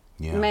planning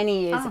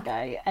many years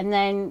ago, and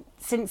then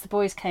since the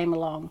boys came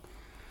along,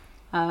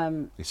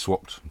 it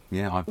swapped.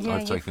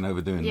 I've taken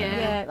over doing that.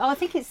 Yeah, I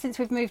think it's since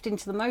we've moved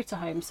into the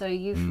motorhome, so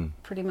you've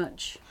pretty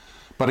much...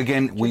 But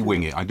again, we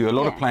wing it. I do a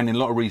lot of planning, a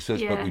lot of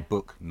research, but we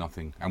book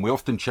nothing. And we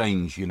often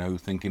change, you know,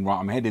 thinking, right,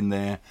 I'm heading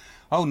there.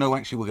 Oh, no,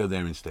 actually, we'll go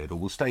there instead. Or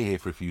we'll stay here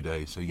for a few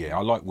days. So, yeah,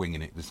 I like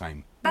winging it the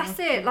same. That's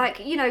it. Like,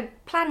 you know,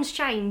 plans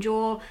change,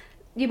 or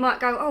you might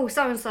go, oh,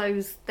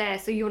 so-and-so's there,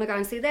 so you want to go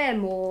and see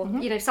them, or,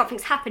 you know,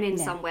 something's happening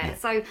somewhere. Yeah.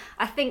 So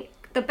I think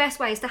the best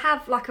way is to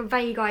have, like, a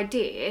vague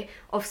idea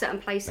of certain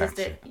places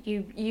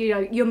you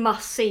know, you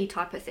must see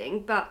type of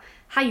thing. But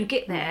how you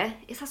get there,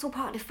 that's all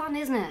part of the fun,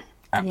 isn't it?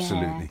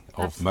 Absolutely.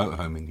 Of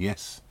motorhoming,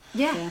 yes.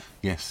 Yeah.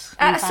 Yes.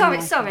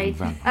 Sorry.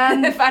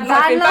 Van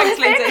life,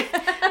 Lindsay.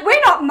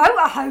 We're not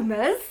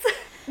motorhomers.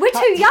 We're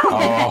too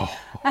young.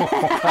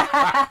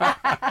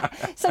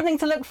 Something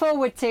to look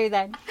forward to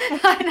then.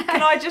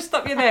 Can I just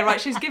stop you there? Right,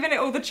 she's giving it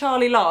all the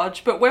Charlie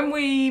Large, but when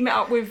we met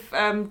up with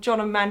John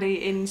and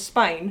Mandy in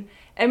Spain,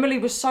 Emily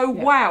was so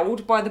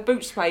wowed by the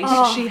boot space,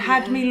 she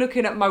had me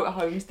looking at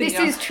motorhomes. This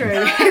is true.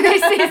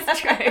 This is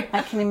true.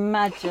 I can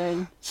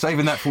imagine.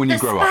 Saving that for when you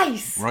grow up,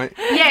 right?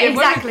 Yeah,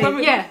 exactly. When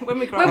we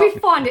grow up. When we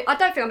find it, I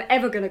don't think I'm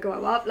ever going to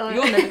grow up. Like,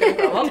 you're never going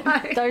to grow up.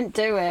 No. Don't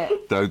do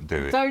it. Don't do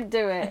it. Don't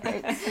do it.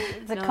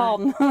 It's a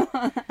con.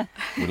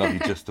 We love you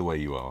just the way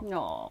you are.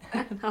 No.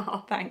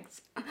 Oh,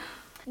 thanks.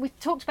 We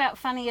talked about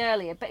Fanny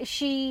earlier, but is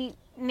she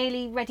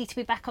nearly ready to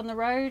be back on the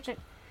road?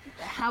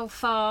 How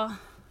far?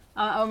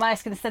 Am I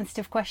asking a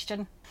sensitive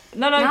question?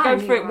 No, go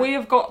for it. Right. We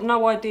have got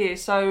no idea.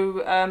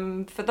 So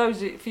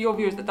for your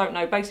viewers that don't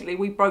know, basically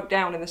we broke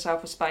down in the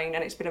south of Spain,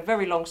 and it's been a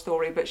very long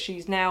story, but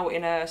she's now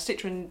in a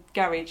Citroen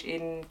garage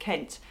in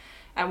Kent,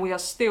 and we are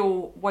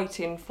still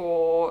waiting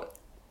for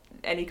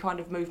any kind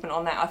of movement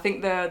on that. I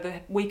think the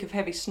week of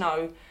heavy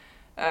snow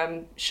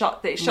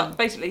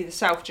basically the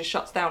south just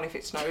shuts down if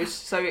it snows,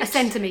 so it's a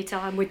centimetre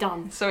and we're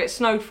done. So it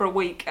snowed for a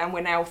week and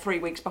we're now 3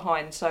 weeks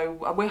behind, so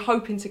we're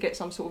hoping to get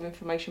some sort of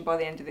information by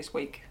the end of this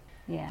week.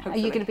 Hopefully. Are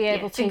you going to be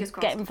able to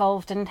get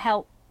involved and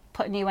help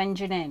put a new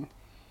engine in?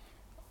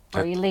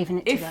 Or are you leaving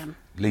it to them?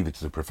 Leave it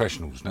to the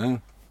professionals,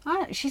 no?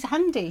 Oh, she's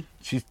handy.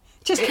 She's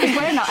just because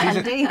we're not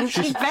handy.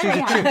 She's very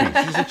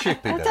handy. She's a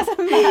chippy. It doesn't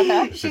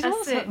matter. She's That's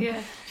awesome. it,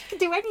 yeah. She can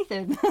do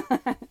anything.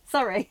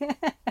 Sorry.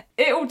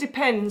 It all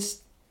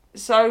depends.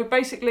 So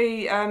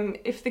basically,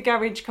 if the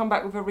garage come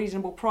back with a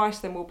reasonable price,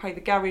 then we'll pay the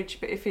garage.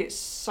 But if it's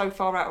so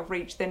far out of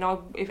reach, then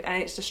and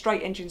it's a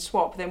straight engine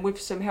swap, then with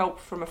some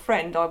help from a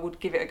friend, I would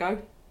give it a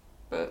go.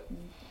 But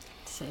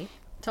see,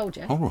 told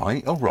you. All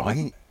right.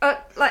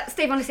 Like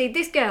Steve, honestly,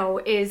 this girl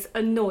is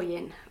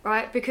annoying,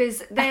 right?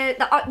 Because there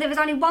was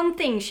only one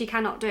thing she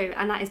cannot do,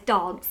 and that is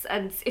dance.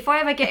 And if I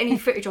ever get any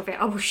footage of it,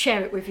 I will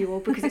share it with you all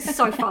because it's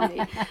so funny.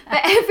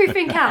 But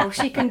everything else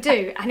she can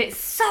do, and it's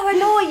so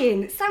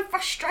annoying, it's so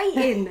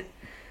frustrating.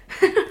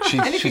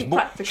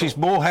 She's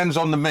more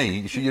hands-on than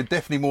me. You're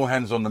definitely more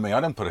hands-on than me. I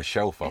don't put a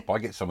shelf up. I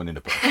get someone in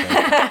to put a shelf up.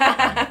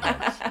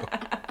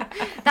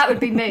 That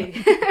would be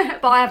me.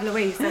 But I have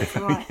Louise, that's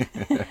all right.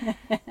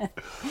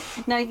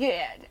 No,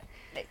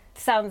 it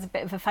sounds a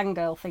bit of a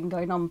fangirl thing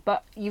going on,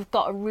 but you've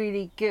got a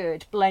really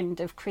good blend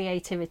of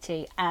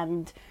creativity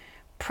and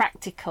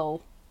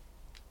practical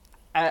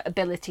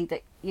ability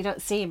that you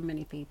don't see in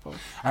many people.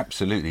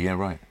 Absolutely, yeah,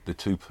 right. The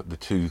two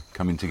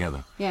coming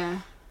together. Yeah.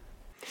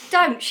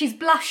 Don't, she's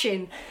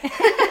blushing.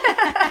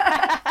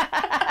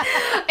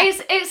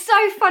 It's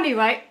so funny,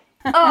 right?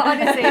 Oh,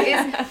 honestly,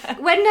 it's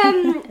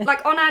when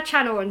like on our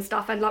channel and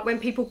stuff, and like when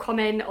people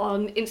comment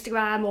on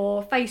Instagram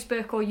or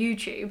Facebook or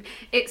YouTube,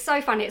 it's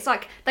so funny. It's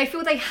like they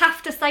feel they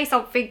have to say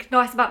something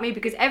nice about me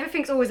because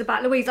everything's always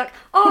about Louise. Like,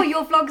 oh,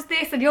 your vlog's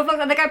this and your vlog's,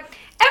 and they go,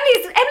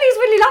 Emily's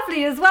really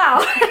lovely as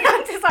well.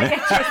 I'm just like,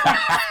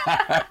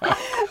 yeah.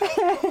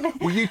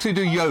 Well, you two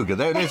do yoga.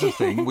 There's a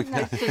thing.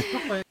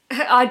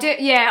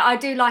 I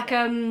do like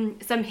some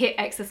HIIT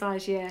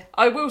exercise, yeah.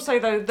 I will say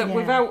though that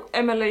without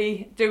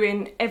Emily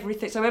doing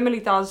everything, so Emily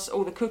does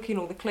all the cooking,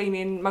 all the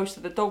cleaning, most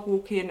of the dog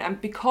walking,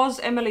 and because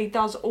Emily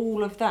does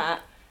all of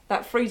that,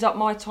 that frees up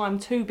my time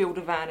to build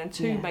a van and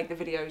to make the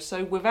videos.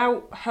 So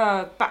without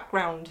her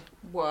background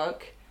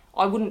work,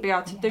 I wouldn't be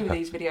able to do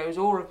these videos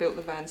or have built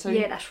the van. So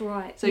yeah, that's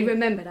right. So you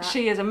remember that.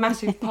 She is a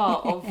massive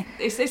part of.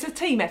 It's a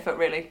team effort,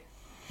 really.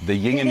 The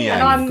yin and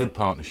yang, good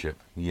partnership.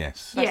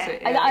 Yes. That's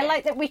it, And I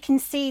like that we can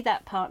see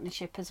that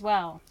partnership as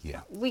well.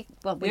 Yeah.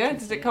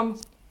 Does it come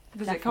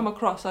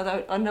across?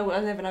 I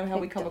never know how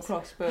we come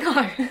across, but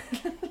No.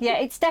 Yeah,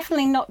 it's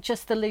definitely not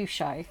just the Lou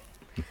show.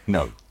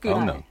 No. Good.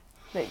 Oh no.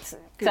 So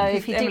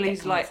if you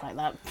Emily's do get comments like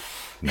that,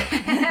 No.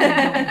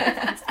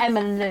 it's Em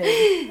and Lou.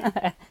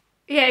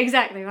 Yeah,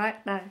 exactly, right?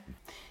 No.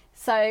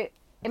 So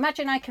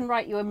imagine I can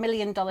write you $1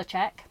 million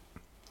check.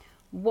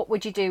 What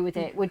would you do with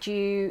it? Would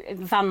you,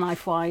 van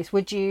life wise,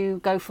 would you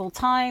go full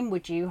time?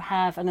 Would you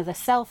have another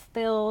self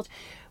build?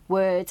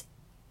 Would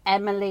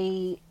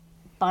Emily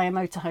buy a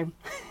motorhome?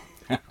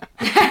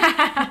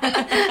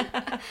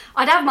 I'd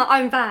have my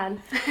own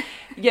van.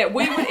 yeah,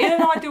 we would. In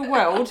an ideal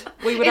world,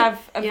 we would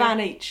have a van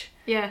each.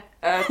 Yeah.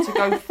 To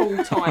go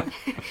full time.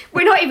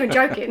 We're not even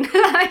joking.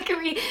 Like,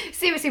 we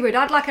seriously would.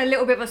 I'd like a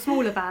little bit of a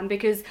smaller van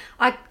because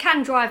I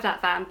can drive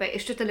that van, but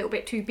it's just a little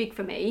bit too big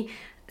for me.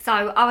 So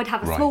I would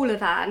have a smaller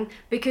van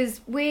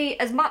because we,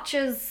 as much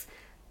as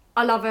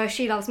I love her,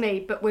 she loves me,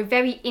 but we're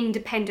very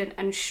independent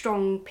and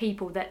strong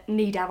people that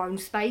need our own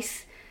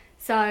space.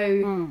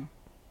 So,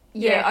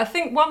 yeah, I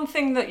think one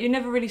thing that you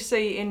never really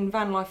see in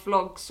van life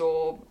vlogs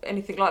or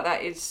anything like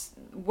that is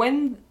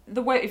when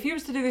if you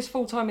was to do this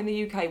full time in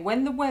the UK,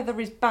 when the weather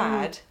is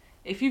bad,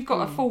 if you've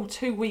got a full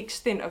 2 week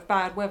stint of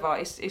bad weather,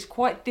 it's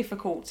quite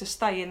difficult to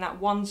stay in that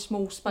one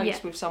small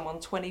space with someone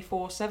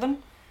 24/7.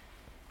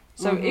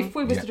 So if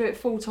we was to do it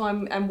full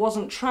time and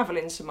wasn't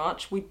travelling so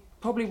much, we'd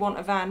probably want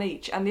a van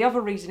each. And the other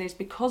reason is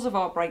because of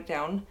our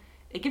breakdown,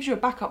 it gives you a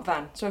backup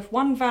van. So if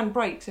one van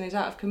breaks and is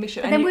out of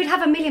commission, and then we'd have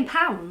 £1 million.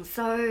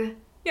 So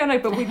yeah, no,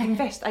 but we'd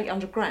invest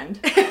 800 grand.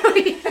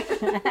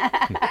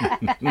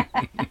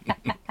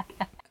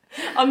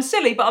 I'm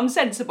silly, but I'm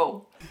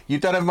sensible. You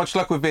don't have much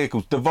luck with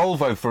vehicles. The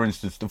Volvo, for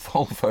instance,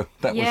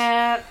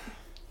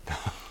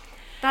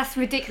 that's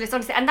ridiculous,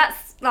 honestly. And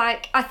that's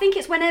like, I think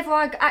it's whenever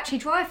I actually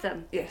drive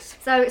them. Yes.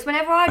 So it's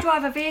whenever I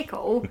drive a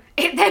vehicle,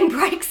 it then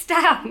breaks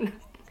down.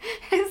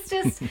 It's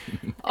just...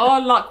 Our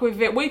luck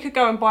with it, we could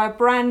go and buy a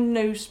brand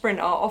new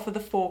Sprinter off of the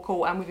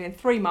forecourt and within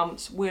 3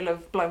 months we'll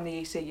have blown the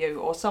ECU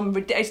or some...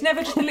 It's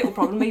never just a little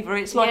problem either,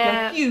 it's like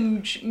a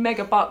huge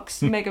major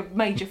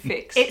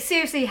fix. It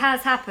seriously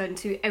has happened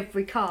to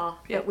every car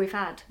that we've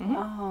had.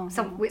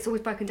 Mm-hmm. It's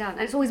always broken down.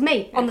 And it's always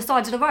me on the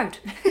sides of the road.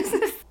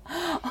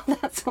 Oh,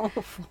 that's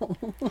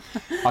awful.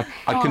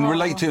 I can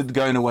relate to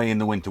going away in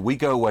the winter. We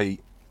go away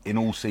in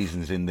all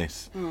seasons in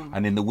this,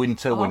 and in the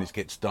winter when it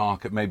gets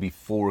dark at maybe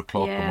 4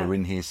 o'clock and we're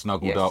in here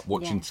snuggled up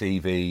watching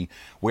TV,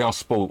 we are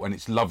spoilt and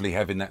it's lovely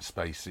having that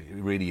space. It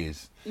really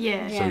is. So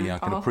I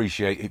can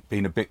appreciate it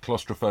being a bit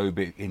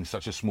claustrophobic in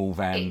such a small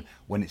van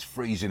when it's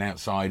freezing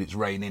outside, it's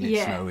raining,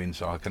 it's snowing,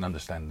 so I can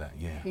understand that.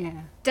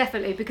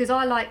 Definitely, because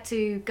I like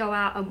to go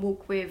out and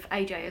walk with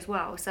AJ as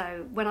well,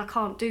 so when I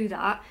can't do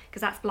that, because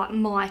that's like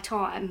my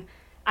time,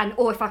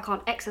 or if I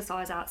can't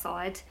exercise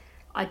outside,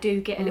 I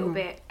do get a little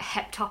bit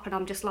hepped up, and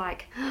I'm just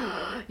like,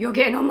 you're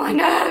getting on my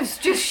nerves,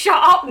 just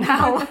shut up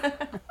now.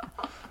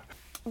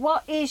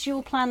 What is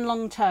your plan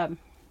long term?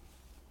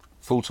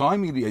 Full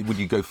time? Would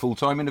you go full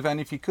time in the van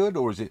if you could,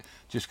 or is it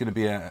just going to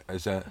be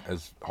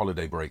as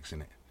holiday breaks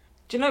in it?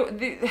 Do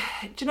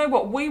you know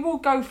what? We will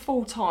go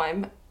full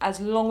time as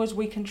long as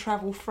we can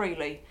travel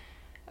freely.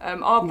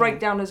 Our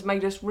breakdown has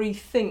made us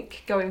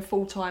rethink going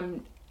full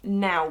time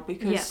now,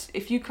 because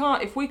if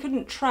we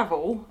couldn't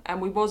travel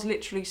and we was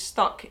literally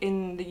stuck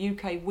in the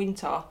UK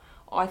winter,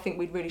 I think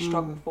we'd really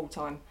struggle full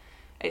time.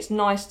 It's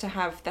nice to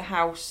have the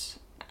house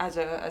as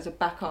a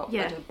backup,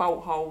 as a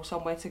bolt hole,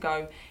 somewhere to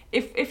go.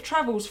 If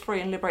travel's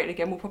free and liberated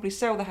again, we'll probably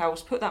sell the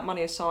house, put that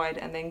money aside,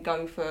 and then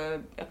go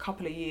for a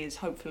couple of years,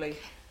 hopefully.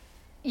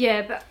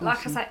 Yeah, but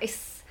like I said,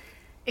 it's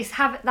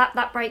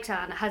that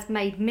breakdown has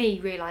made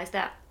me realise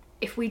that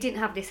if we didn't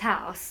have this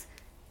house,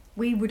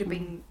 we would have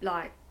been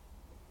like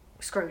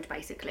screwed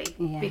basically,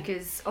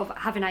 because of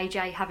having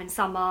AJ, having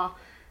Summer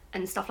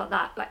and stuff like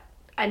that. Like,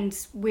 and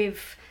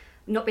with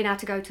not being able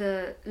to go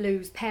to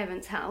Lou's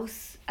parents'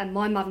 house and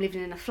my mum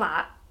living in a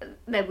flat,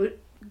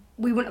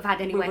 we wouldn't have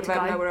had anywhere to go. We would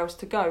have had nowhere else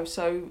to go.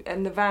 So,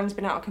 and the van's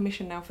been out of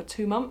commission now for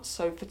 2 months.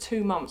 So for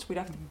 2 months, we'd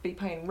have to be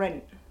paying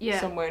rent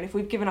somewhere. And if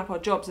we've given up our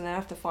jobs and then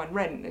have to find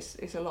rent,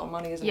 it's a lot of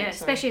money, isn't it? Yeah,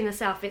 especially in the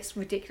south, it's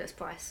ridiculous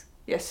price.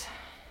 Yes.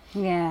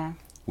 Yeah.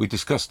 We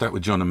discussed that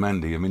with John and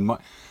Mandy. I mean,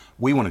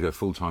 we want to go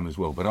full time as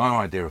well, but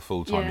our idea of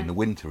full time in the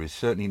winter is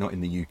certainly not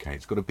in the UK.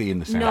 It's got to be in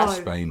the south of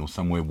Spain or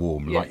somewhere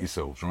warm, like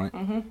yourselves, right?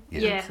 Mm-hmm.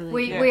 Yeah,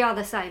 we are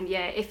the same.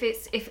 Yeah, if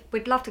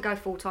we'd love to go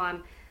full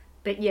time.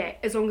 But yeah,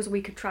 as long as we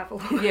could travel.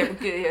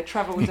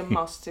 Travel is a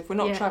must. If we're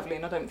not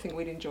travelling, I don't think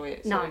we'd enjoy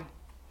it. So.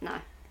 No.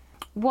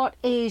 What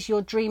is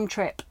your dream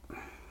trip?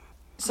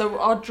 So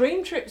our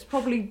dream trips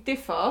probably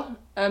differ.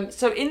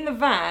 So in the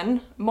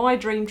van, my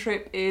dream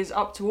trip is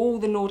up to all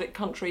the Nordic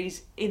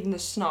countries in the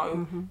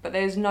snow, but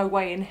there's no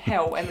way in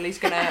hell Emily's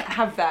going to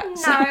have that.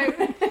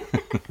 No.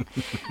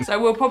 So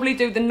we'll probably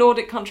do the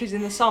Nordic countries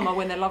in the summer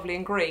when they're lovely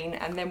and green,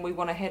 and then we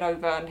want to head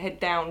over and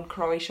head down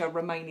Croatia,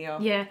 Romania.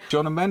 Yeah.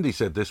 John and Mandy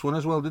said this one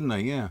as well, didn't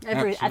they? Yeah.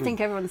 I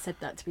think everyone said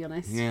that, to be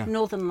honest. Yeah.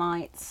 Northern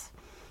Lights.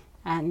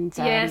 And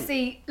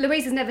see,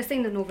 Louise has never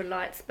seen the Northern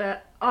Lights,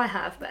 but I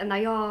have, and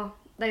they are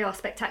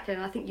spectacular,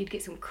 and I think you'd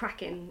get some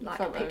cracking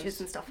pictures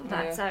and stuff like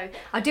that. So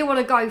I do want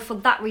to go for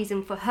that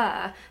reason for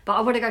her, but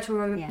I want to go to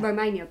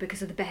Romania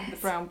because of the bears. The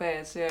brown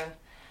bears, yeah.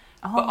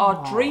 Oh. But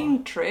our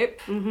dream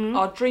trip,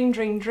 our dream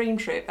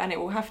trip, and it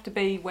will have to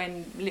be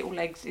when Little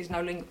Legs is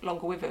no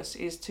longer with us,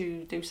 is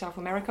to do South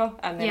America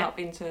and then up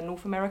into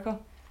North America.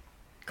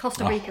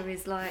 Costa Rica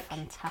is like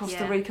fantastic.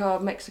 Costa Rica,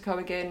 Mexico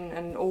again,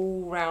 and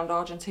all round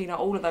Argentina,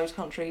 all of those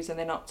countries, and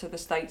then up to the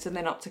States, and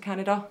then up to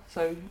Canada.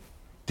 So,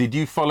 did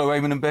you follow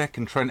Eamon and Beck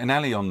and Trent and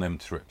Ali on them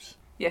trips?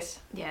 Yes.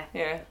 Yeah.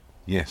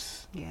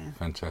 Yes. Yeah.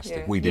 Fantastic.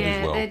 Yeah. We did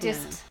as well. They're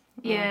just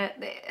they're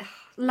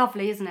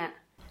lovely, isn't it?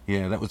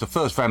 Yeah, that was the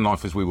first van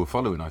lifers we were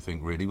following, I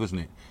think, really,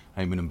 wasn't it?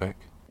 Eamon and Beck.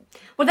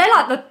 Well, they're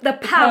like the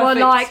power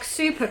like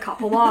super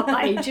couple, aren't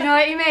they? Do you know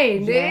what I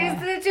mean?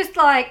 Yeah. They're just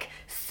like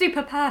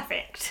super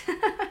perfect.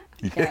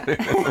 Yeah.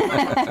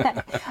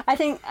 I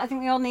think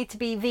we all need to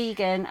be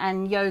vegan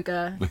and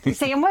yoga. You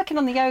see, I'm working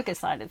on the yoga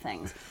side of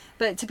things,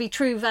 but to be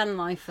true van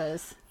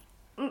lifers.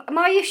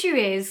 My issue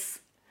is,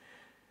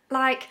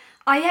 like,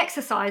 I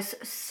exercise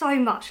so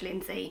much,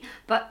 Lindsay,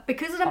 but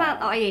because of the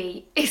amount that I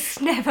eat, it's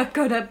never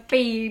gonna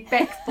be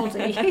Beck's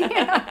body.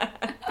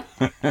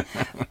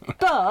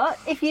 But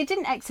if you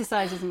didn't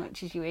exercise as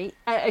much as you eat,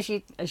 as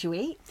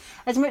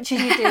much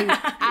as you do,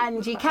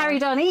 and you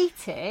carried on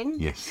eating,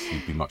 yes,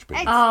 you'd be much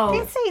better.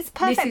 It's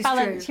perfect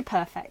balance. True.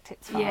 You're perfect.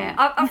 It's fine.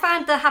 Yeah, I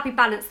found the happy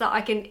balance that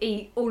I can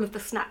eat all of the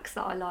snacks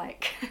that I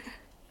like.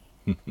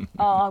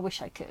 I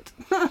wish I could.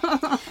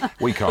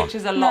 We can't. Which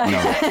is a lot.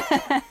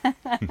 No.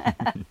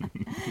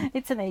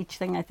 It's an age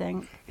thing, I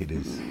think. It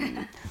is.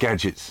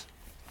 Gadgets.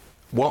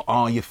 What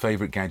are your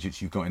favourite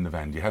gadgets you've got in the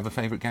van? Do you have a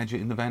favourite gadget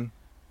in the van?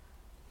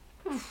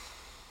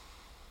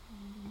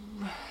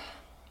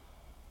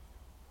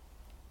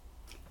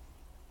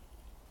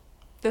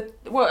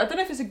 Well, I don't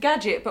know if it's a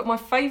gadget, but my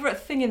favourite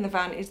thing in the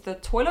van is the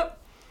toilet.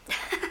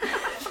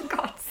 For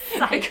God's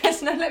sake.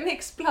 Because, no, let me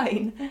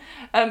explain.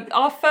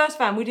 Our first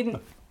van, we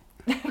didn't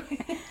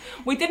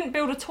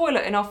build a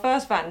toilet in our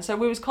first van, so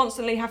we was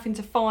constantly having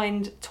to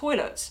find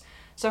toilets.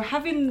 So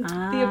having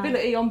the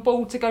ability on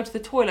board to go to the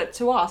toilet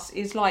to us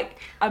is like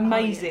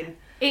amazing.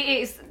 It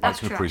is. That's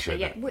true. I can appreciate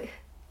that.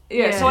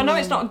 Yeah, so I know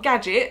it's not a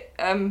gadget.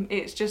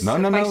 It's just a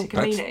basic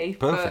amenity.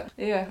 Perfect.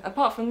 But yeah,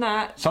 apart from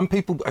that, some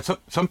people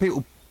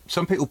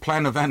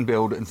plan a van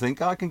build and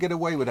think I can get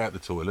away without the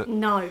toilet.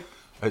 No.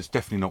 It's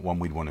definitely not one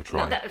we'd want to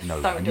try.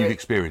 No, and you've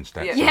experienced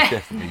that. Yeah. So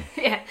definitely.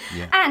 Yeah.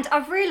 And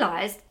I've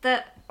realised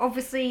that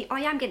obviously I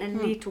am getting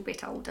a little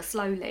bit older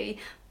slowly,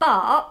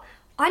 but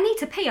I need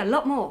to pee a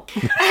lot more.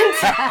 And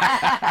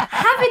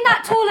having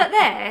that toilet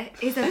there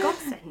is a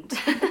godsend.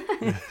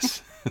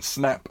 Yes.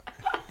 Snap.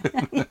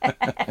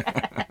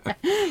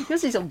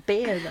 Yours is on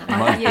beer, though.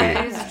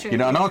 Yeah, it is true. You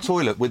know, and our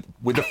toilet, with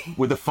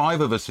the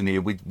 5 of us in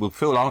here, we'll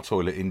fill our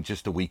toilet in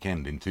just a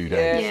weekend, in 2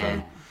 days. Yeah.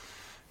 So,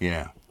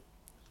 yeah.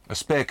 A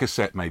spare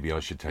cassette, maybe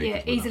I should take.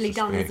 Yeah, easily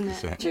done, isn't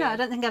it? Do you know, I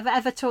don't think I've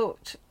ever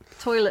talked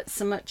toilets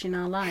so much in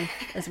our life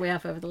as we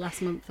have over the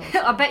last month or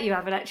so. I bet you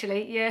haven't,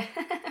 actually, yeah.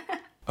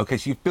 Okay,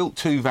 so you've built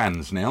 2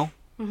 vans now.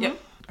 Yep.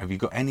 Have you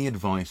got any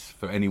advice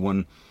for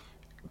anyone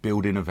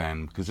building a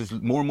van? Because there's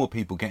more and more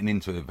people getting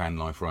into van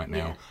life right now.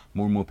 Yeah.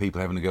 More and more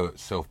people having to go at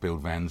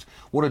self-build vans.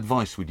 What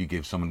advice would you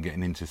give someone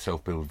getting into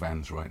self-build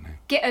vans right now?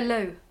 Get a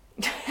loo.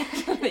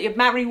 That you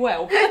marry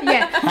well.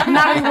 Yeah,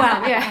 marry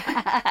well, yeah.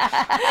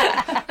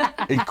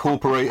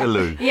 Incorporate a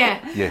loo. Yeah.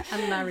 Yes.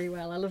 And marry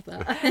well, I love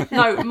that.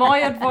 No, my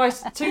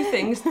advice, 2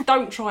 things.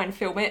 Don't try and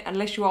film it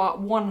unless you are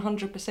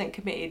 100%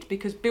 committed,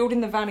 because building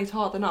the van is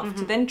hard enough.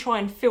 To then try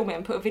and film it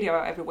and put a video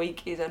out every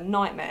week is a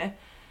nightmare.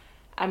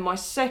 And my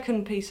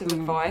second piece of I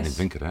advice didn't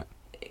think of that.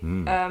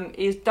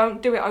 is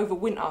don't do it over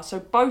winter. So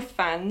both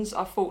vans,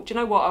 I thought, do you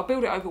know what, I'll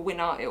build it over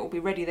winter, it will be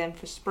ready then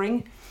for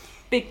spring.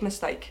 Big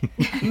mistake.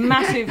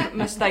 Massive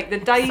mistake. The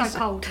days So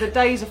cold. The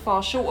days are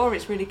far shorter,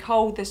 it's really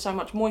cold, there's so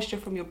much moisture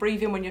from your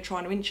breathing when you're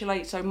trying to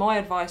insulate. So my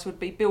advice would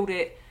be build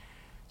it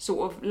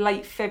sort of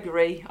late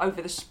February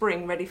over the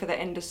spring, ready for the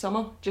end of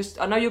summer. Just,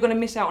 I know you're going to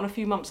miss out on a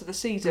few months of the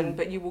season,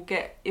 but it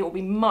will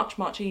be much,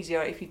 much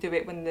easier if you do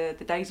it when the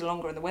days are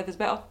longer and the weather's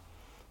better.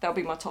 That would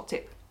be my top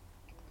tip.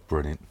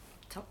 Brilliant.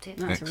 Top tip.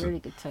 That's Excellent. a really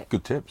good tip.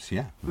 Good tips,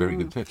 yeah. Very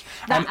good tips.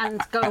 That and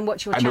go and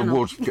watch your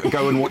channel.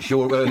 Go and watch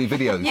your early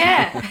videos.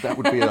 Yeah. That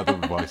would be other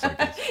advice, I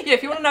guess. Yeah,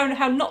 if you want to know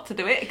how not to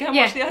do it, go and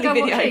Yeah, watch the early go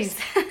watch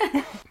videos.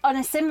 these. On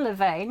a similar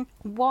vein,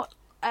 what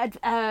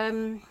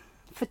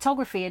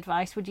photography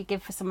advice would you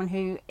give for someone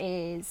who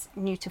is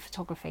new to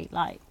photography,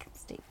 like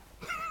Steve?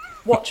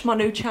 Watch my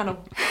new channel.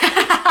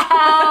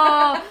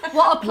 Oh,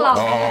 what a plug.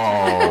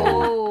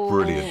 Oh,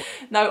 brilliant.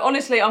 No,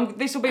 honestly,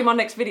 this will be my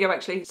next video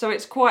actually, so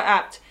it's quite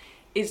apt,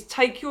 is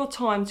take your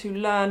time to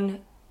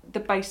learn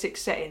the basic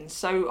settings.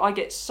 So I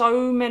get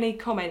so many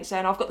comments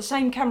saying, I've got the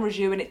same camera as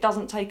you and it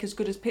doesn't take as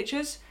good as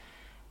pictures.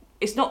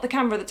 It's not the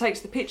camera that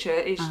takes the picture,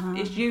 it's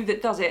you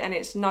that does it, and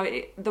it's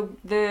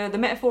the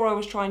metaphor I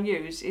was trying to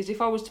use is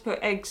if I was to put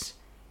eggs,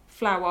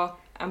 flour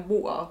and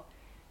water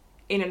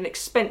in an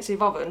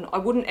expensive oven, I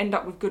wouldn't end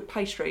up with good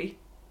pastry.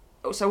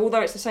 So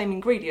although it's the same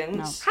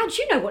ingredients... How do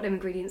you know what them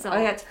ingredients are?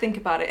 I had to think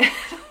about it.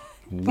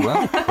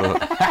 Well,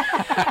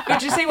 But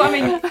do you see what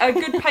I mean? A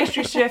good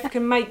pastry chef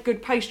can make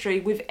good pastry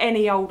with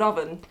any old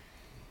oven.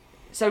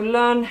 So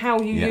learn how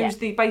you use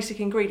the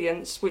basic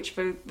ingredients, which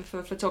for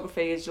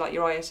photography is like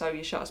your ISO,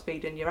 your shutter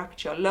speed and your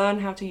aperture. Learn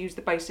how to use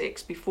the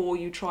basics before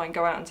you try and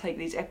go out and take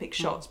these epic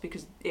shots,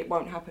 because it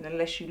won't happen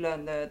unless you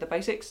learn the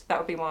basics. That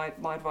would be my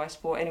advice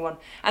for anyone.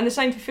 And the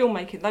same for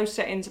filmmaking. Those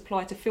settings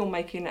apply to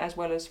filmmaking as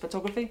well as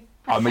photography.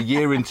 I'm a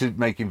year into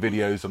making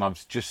videos and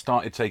I've just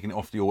started taking it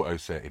off the auto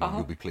setting.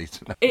 You'll be pleased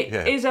to know. It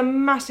is a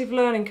massive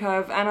learning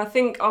curve, and I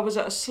think I was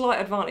at a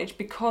slight advantage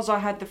because I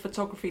had the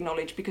photography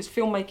knowledge, because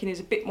filmmaking is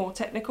a bit more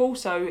technical,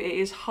 so it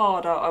is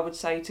harder, I would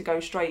say, to go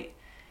straight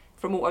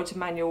from auto to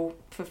manual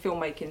for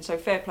filmmaking. So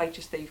fair play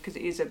to Steve, because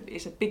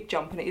it's a big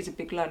jump and it is a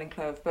big learning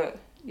curve. But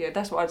yeah,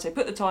 that's what I'd say.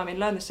 Put the time in,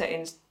 learn the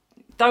settings.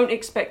 Don't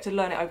expect to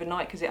learn it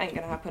overnight, because it ain't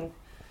going to happen.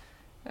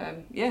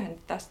 And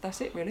that's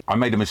it really. I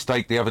made a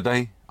mistake the other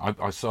day.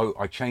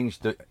 I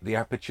changed the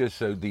aperture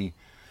so the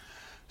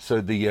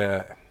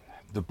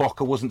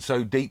bokeh wasn't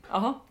so deep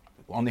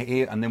on the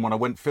ear, and then when I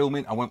went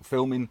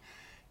filming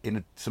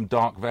in some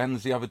dark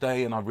vans the other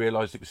day, and I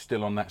realised it was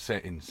still on that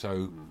setting.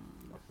 So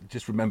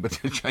just remember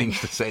to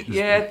change the settings.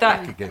 Yeah,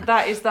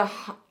 that is the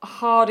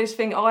hardest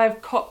thing.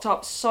 I've cocked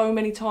up so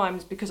many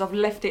times because I've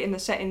left it in the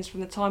settings from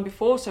the time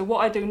before. So what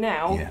I do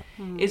now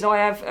is I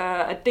have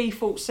a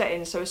default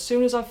setting. So as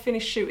soon as I've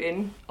finished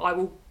shooting, I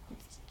will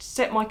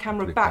set my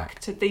camera back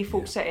to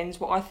default settings,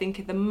 what I think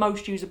are the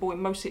most usable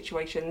in most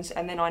situations,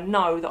 and then I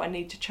know that I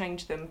need to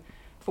change them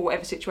for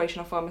whatever situation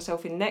I find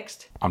myself in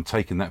next. I'm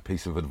taking that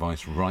piece of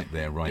advice right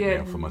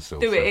now for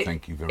myself. Do it. So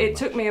thank you very much. It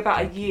took me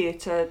about a year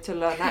to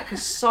learn that,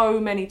 because so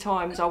many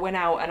times I went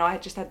out and I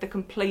just had the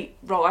complete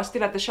roll. I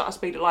still had the shutter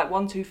speed at like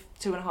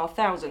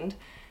 2,500,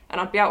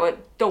 and I'd be out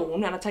at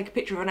dawn and I'd take a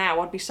picture of an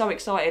owl. I'd be so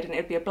excited and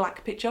it'd be a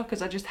black picture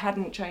because I just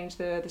hadn't changed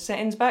the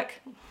settings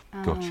back.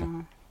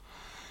 Gotcha.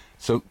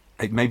 So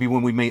maybe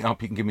when we meet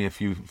up, you can give me a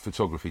few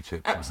photography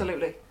tips.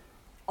 Absolutely.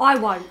 I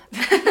won't.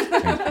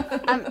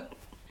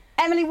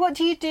 Emily, what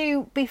do you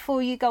do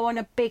before you go on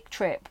a big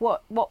trip?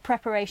 What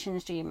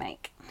preparations do you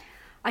make?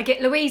 I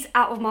get Louise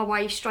out of my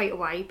way straight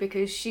away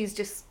because she's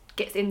just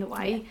gets in the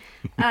way.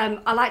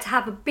 I like to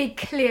have a big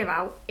clear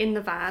out in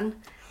the van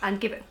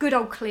and give it a good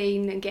old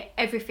clean and get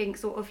everything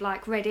sort of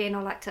like ready. And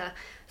I like to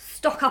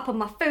stock up on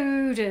my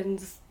food, and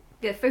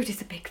food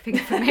is a big thing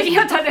for me.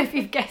 I don't know if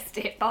you've guessed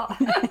it, but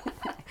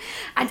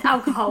and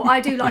alcohol.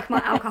 I do like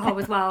my alcohol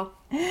as well.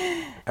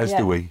 As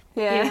do we.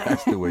 Yeah.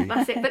 As do we.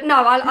 That's it. But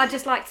no, I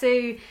just like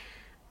to.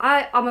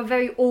 I'm a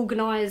very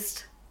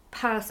organised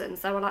person,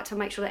 so I like to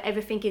make sure that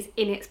everything is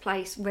in its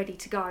place, ready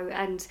to go.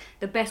 And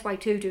the best way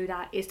to do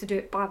that is to do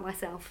it by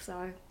myself.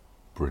 So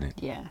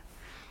Brilliant. Yeah.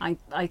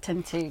 I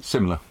tend to...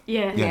 Similar.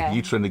 Yeah.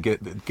 You trying to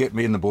get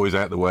me and the boys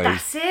out the way.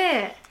 That's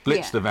it.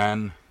 Blitz the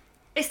van.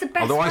 It's the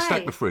best Although way. I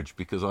stack the fridge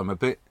because I'm a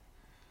bit...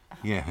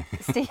 Yeah.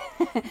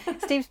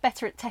 Steve's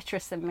better at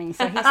Tetris than me,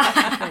 so he's stuck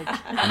in the fridge.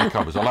 And the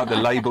covers. I like the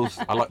labels.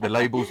 I like the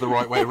labels the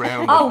right way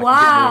around. Oh, I can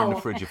wow. get more in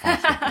the fridge if I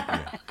stick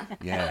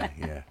it.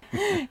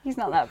 Yeah. He's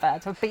not that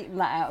bad. I've beaten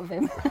that out of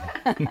him.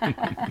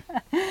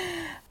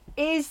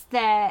 Is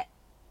there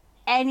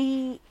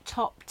any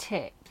top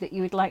tip that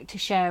you would like to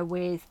share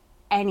with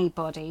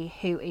anybody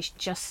who is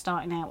just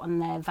starting out on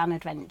their van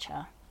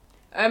adventure?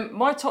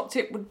 My top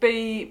tip would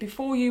be,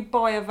 before you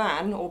buy a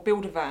van or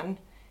build a van,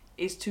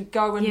 is to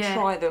go and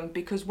try them,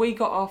 because we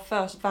got our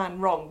first van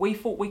wrong. We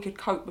thought we could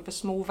cope with a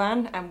small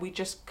van and we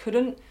just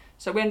couldn't.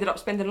 So we ended up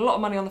spending a lot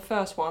of money on the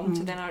first one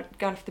to then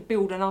going to have to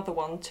build another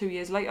one 2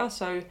 years later.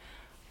 So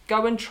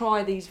go and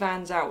try these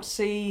vans out.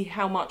 See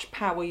how much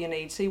power you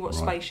need. See what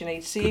space you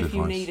need. See if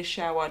you need a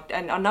shower.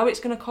 And I know it's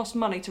going to cost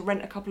money to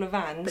rent a couple of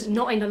vans. But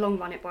not in the long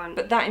run, it won't.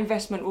 But that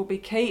investment will be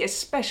key,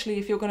 especially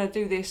if you're going to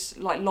do this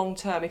like long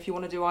term, if you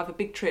want to do either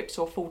big trips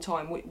or full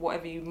time,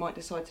 whatever you might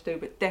decide to do.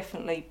 But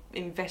definitely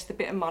invest a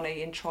bit of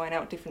money in trying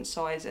out different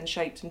size and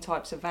shapes and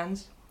types of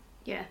vans.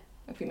 Yeah.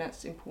 I think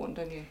that's important,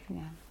 don't you?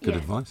 Yeah. Good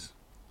advice.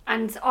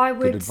 And I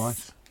would... Good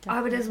advice. I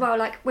would as well,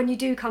 like, when you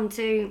do come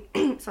to...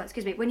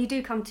 when you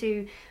do come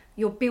to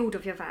your build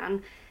of your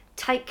van,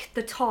 take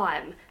the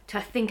time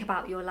to think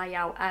about your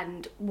layout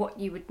and what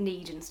you would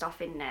need and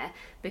stuff in there,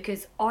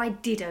 because I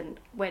didn't.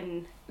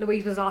 When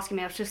Louise was asking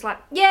me, I was just like,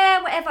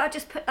 yeah, whatever, I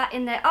just put that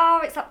in there. Oh,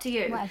 it's up to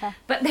you. Whatever.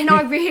 But then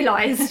I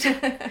realised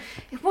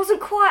it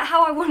wasn't quite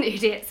how I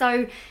wanted it.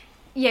 So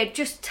yeah,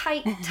 just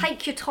take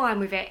your time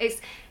with it.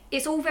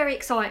 It's all very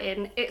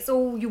exciting. It's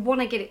all, you want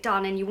to get it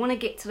done and you want to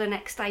get to the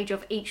next stage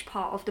of each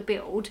part of the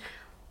build,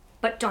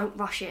 but don't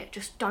rush it.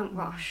 Just don't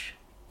rush.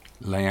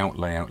 Layout.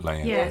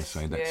 Yes.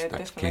 So that's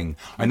definitely. king.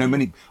 I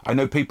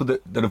know people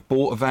that have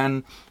bought a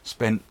van,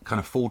 spent kind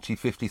of 40,000,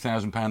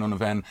 50,000 pound on a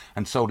van,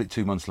 and sold it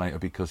 2 months later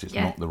because it's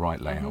not the right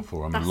layout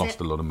for them, and lost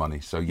a lot of money.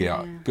 So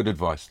good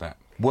advice that.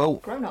 Well,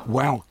 Grown up.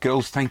 wow,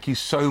 girls, thank you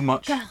so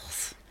much.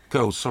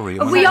 Girls, sorry.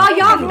 We are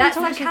young. That's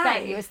That's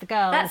okay. You as the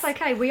girls. That's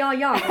okay. We are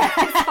young.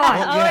 It's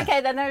fine. Oh, Yeah.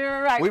 okay, then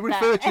you're right. We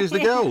refer to you as the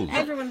girls.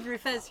 Everyone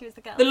refers to you as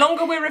the girls. The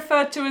longer we're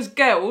referred to as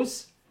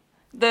girls,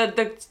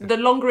 the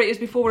longer it is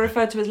before we're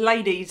referred to as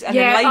ladies, and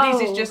then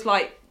ladies is just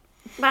like...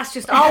 That's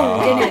just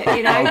old, isn't it?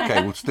 You know.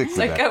 Okay, we'll stick with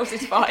So that. girls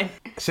is fine.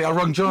 See, I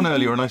rang John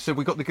earlier and I said,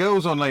 we got the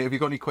girls on later, have you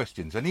got any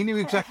questions? And he knew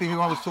exactly who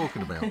I was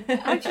talking about.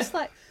 I'm just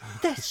like,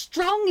 they're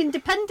strong,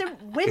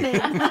 independent women.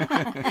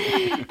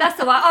 That's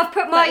all right. I've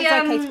put my But it's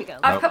okay to be girls.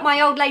 I've put my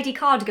old lady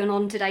cardigan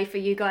on today for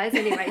you guys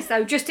anyway.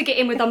 So just to get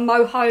in with the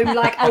mo home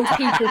like old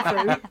people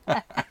crew.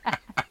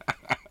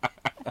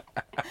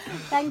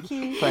 Thank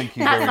you. Thank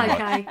you That's very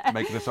okay. much.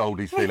 Making us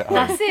oldies feel at home.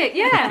 That's it.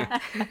 Yeah.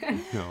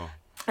 Oh.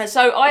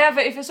 So I have,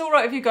 if it's all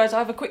right with you guys, I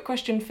have a quick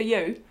question for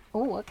you.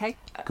 Oh, okay.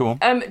 Go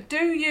on. Do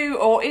you,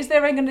 or is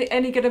there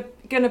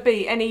gonna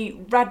be any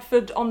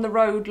Radford on the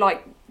road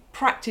like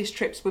practice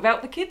trips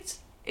without the kids?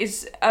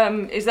 Is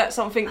that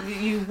something that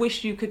you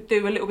wish you could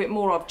do a little bit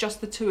more of, just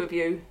the two of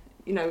you,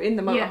 in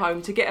the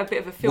motorhome, to get a bit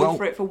of a feel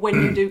for it for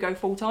when you do go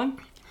full time?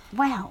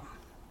 Wow.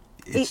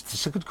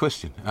 It's a good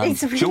question.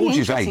 It's a really George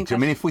is interesting 8. I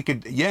mean, if we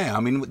could,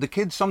 the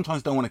kids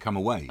sometimes don't want to come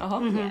away.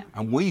 Yeah.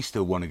 And we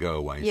still want to go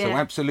away. So Yeah.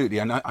 absolutely.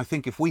 And I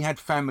think if we had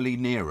family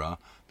nearer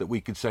that we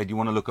could say, do you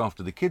want to look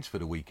after the kids for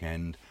the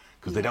weekend?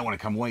 Because they don't want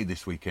to come away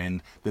this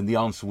weekend, then the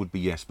answer would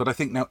be yes. But I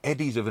think now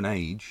Eddie's of an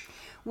age.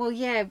 Well,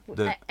 yeah,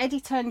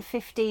 Eddie turned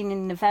 15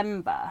 in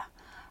November,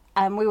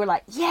 and we were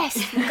like, yes,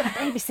 we've got a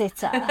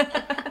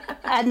babysitter.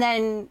 And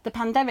then the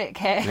pandemic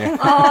hit. Yeah.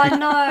 Oh, I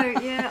know.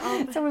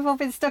 Yeah. So we've all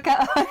been stuck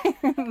at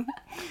home.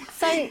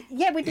 So,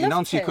 yeah, we'd love In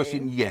answer to to. your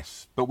question,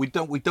 yes. But we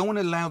don't want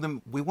to allow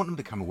them, we want them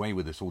to come away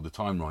with us all the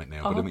time right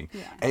now. But I mean,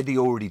 Eddie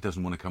already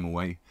doesn't want to come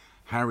away.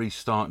 Harry's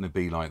starting to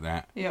be like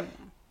that. Yep.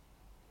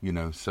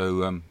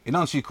 So in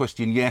answer to your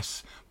question,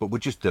 yes, but we're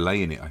just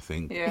delaying it, I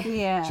think. Yeah.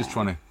 Yeah. Just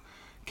trying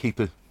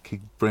to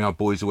bring our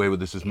boys away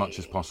with us as much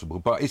as possible.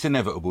 But it's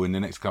inevitable in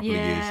the next couple of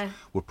Yeah. years.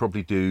 We'll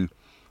probably do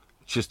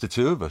just the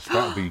two of us.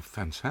 That would be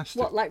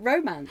fantastic. What, like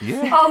romance?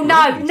 Yeah. Oh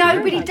no, Yeah,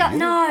 nobody yeah. does.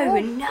 No,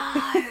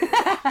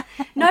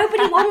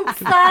 nobody wants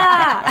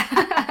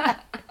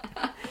that.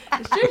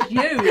 It's just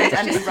you.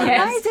 It's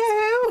Yes.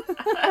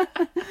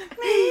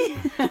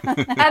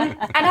 I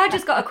And I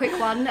just got a quick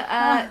one.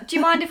 Do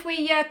you mind if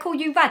we call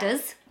you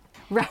Radders?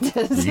 do.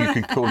 Radders. You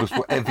can call us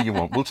whatever you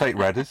want. We'll take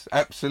Radders.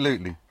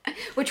 Absolutely.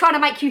 We're trying to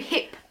make you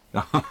hip.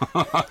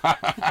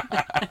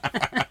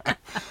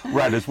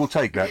 Radders, we'll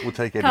take that. We'll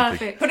take anything.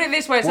 Perfect. Put it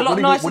this way, it's What a lot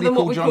do you- nicer what do you than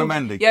what call we John call... and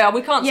Mandy? Yeah,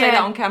 we can't say Yeah.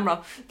 that on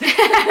camera.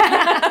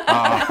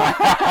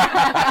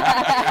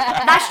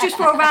 That's just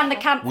for around the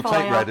We'll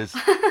campfire. take Radders.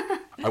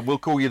 And we'll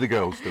call you the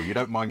girls still. You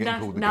don't mind getting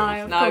called the no.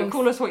 girls. No, course.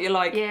 call us what you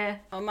like. Yeah.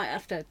 I might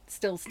have to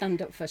still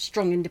stand up for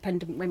strong,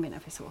 independent women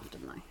every so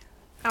often, though.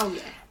 Oh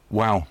yeah.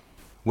 Wow.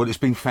 Well, it's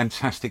been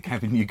fantastic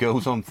having you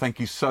girls on. Thank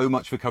you so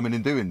much for coming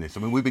and doing this. I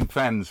mean, we've been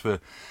fans for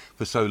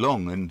so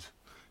long, and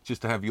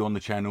just to have you on the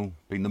channel,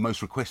 being the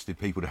most requested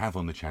people to have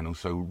on the channel.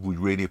 So we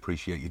really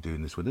appreciate you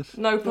doing this with us.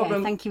 No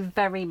problem. Yeah, thank you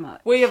very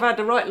much. We have had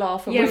the right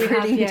laugh. Yeah, we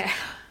have, yeah.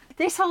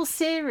 This whole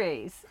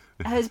series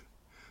has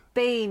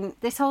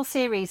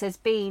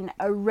been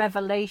a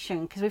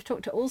revelation because we've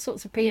talked to all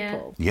sorts of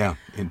people. Yeah,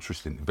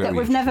 interesting. Very that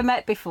we've never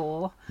met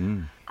before.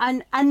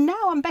 And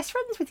now I'm best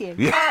friends with you.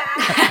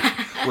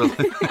 Yeah. Well,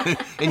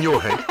 in your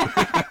head.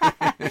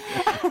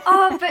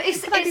 Oh, but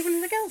it's one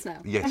of the girls now.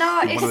 Yes. No,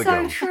 one it's of the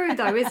so girls. true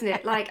though, isn't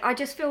it? Like, I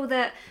just feel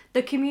that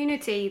the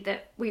community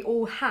that we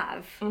all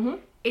have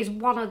is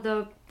one of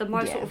the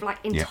most sort of like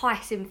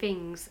enticing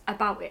things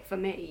about it for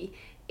me,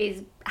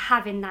 is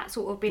having that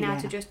sort of being able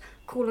to just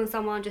call on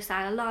someone, just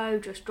say hello,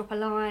 just drop a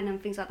line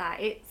and things like that.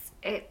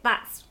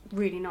 That's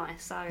really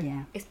nice. So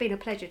it's been a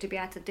pleasure to be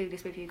able to do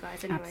this with you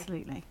guys anyway.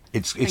 Absolutely.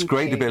 It's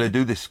great to be able to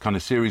do this kind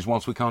of series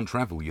whilst we can't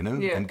travel, you know,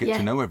 and get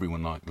to know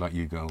everyone like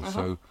you girls.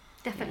 So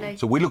definitely.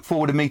 So we look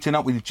forward to meeting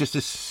up with you just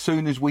as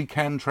soon as we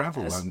can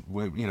travel. Yes. And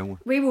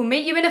we will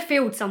meet you in a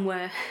field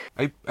somewhere.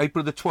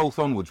 April the 12th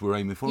onwards we're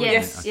aiming for.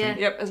 Yes, isn't it, I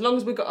think? Yep, as long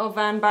as we've got our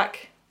van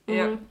back.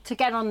 Yep. To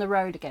get on the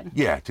road again.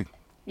 Yeah, to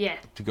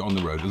get on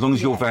the road. As long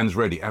as your van's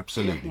ready,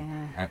 absolutely.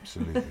 Yeah.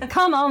 Absolutely.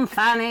 Come on,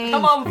 Fanny.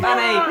 Come on,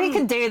 Fanny. We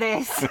can do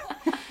this.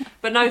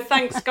 But no,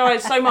 thanks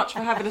guys so much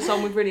for having us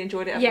on. We've really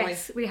enjoyed it, haven't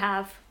Yes, we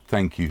have.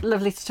 Thank you.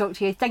 Lovely to talk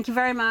to you. Thank you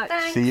very much.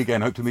 Thanks. See you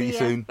again. Hope to meet you ya.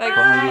 soon.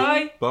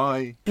 Bye.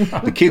 Bye.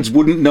 The kids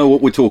wouldn't know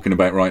what we're talking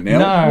about right now.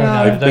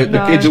 No, The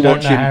kids are don't know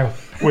watching. how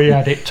we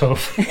had it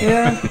tough.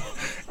 Yeah.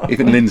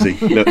 Even Lindsay.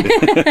 Look.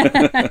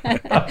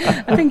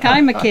 I think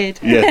I'm a kid.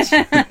 Yes.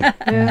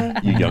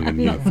 You're young and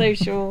Not so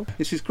sure.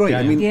 This is great. Yeah.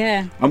 I mean,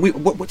 Yeah. and we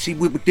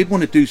did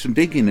want to do some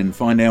digging and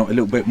find out a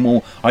little bit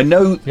more. I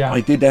know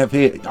I did have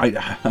here.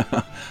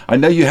 I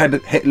know you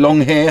had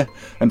long hair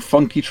and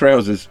funky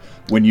trousers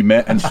when you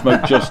met and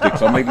smoked joss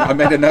sticks. I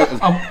made a note.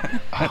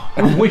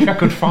 I wish I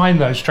could find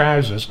those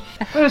trousers.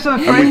 There was a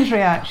friend's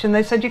reaction.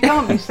 They said, "You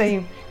can't be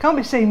seen. Can't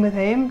be seen with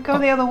him. Go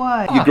the other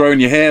way." You're growing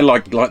your hair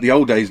like the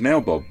old days now,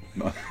 Bob.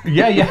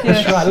 Yeah,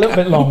 that's right. A little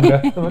bit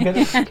longer.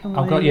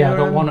 I've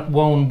got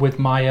one with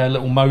my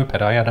little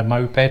moped. I had a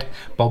moped,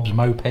 Bob's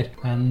moped,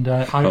 and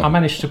I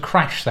managed to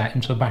crash that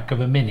into the back of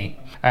a Mini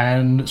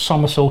and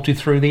somersaulted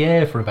through the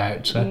air for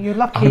about You're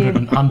lucky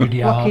 100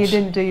 yards. Lucky you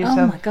didn't do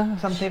yourself my gosh.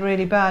 something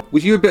really bad.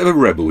 Was you a bit of a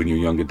rebel in your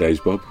younger days,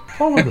 Bob?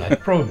 Probably,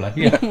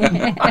 yeah.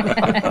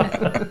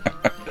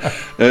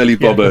 Early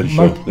Bob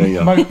Earnshaw. There you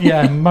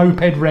are.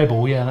 Moped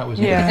rebel. Yeah, that was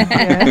it. Yeah.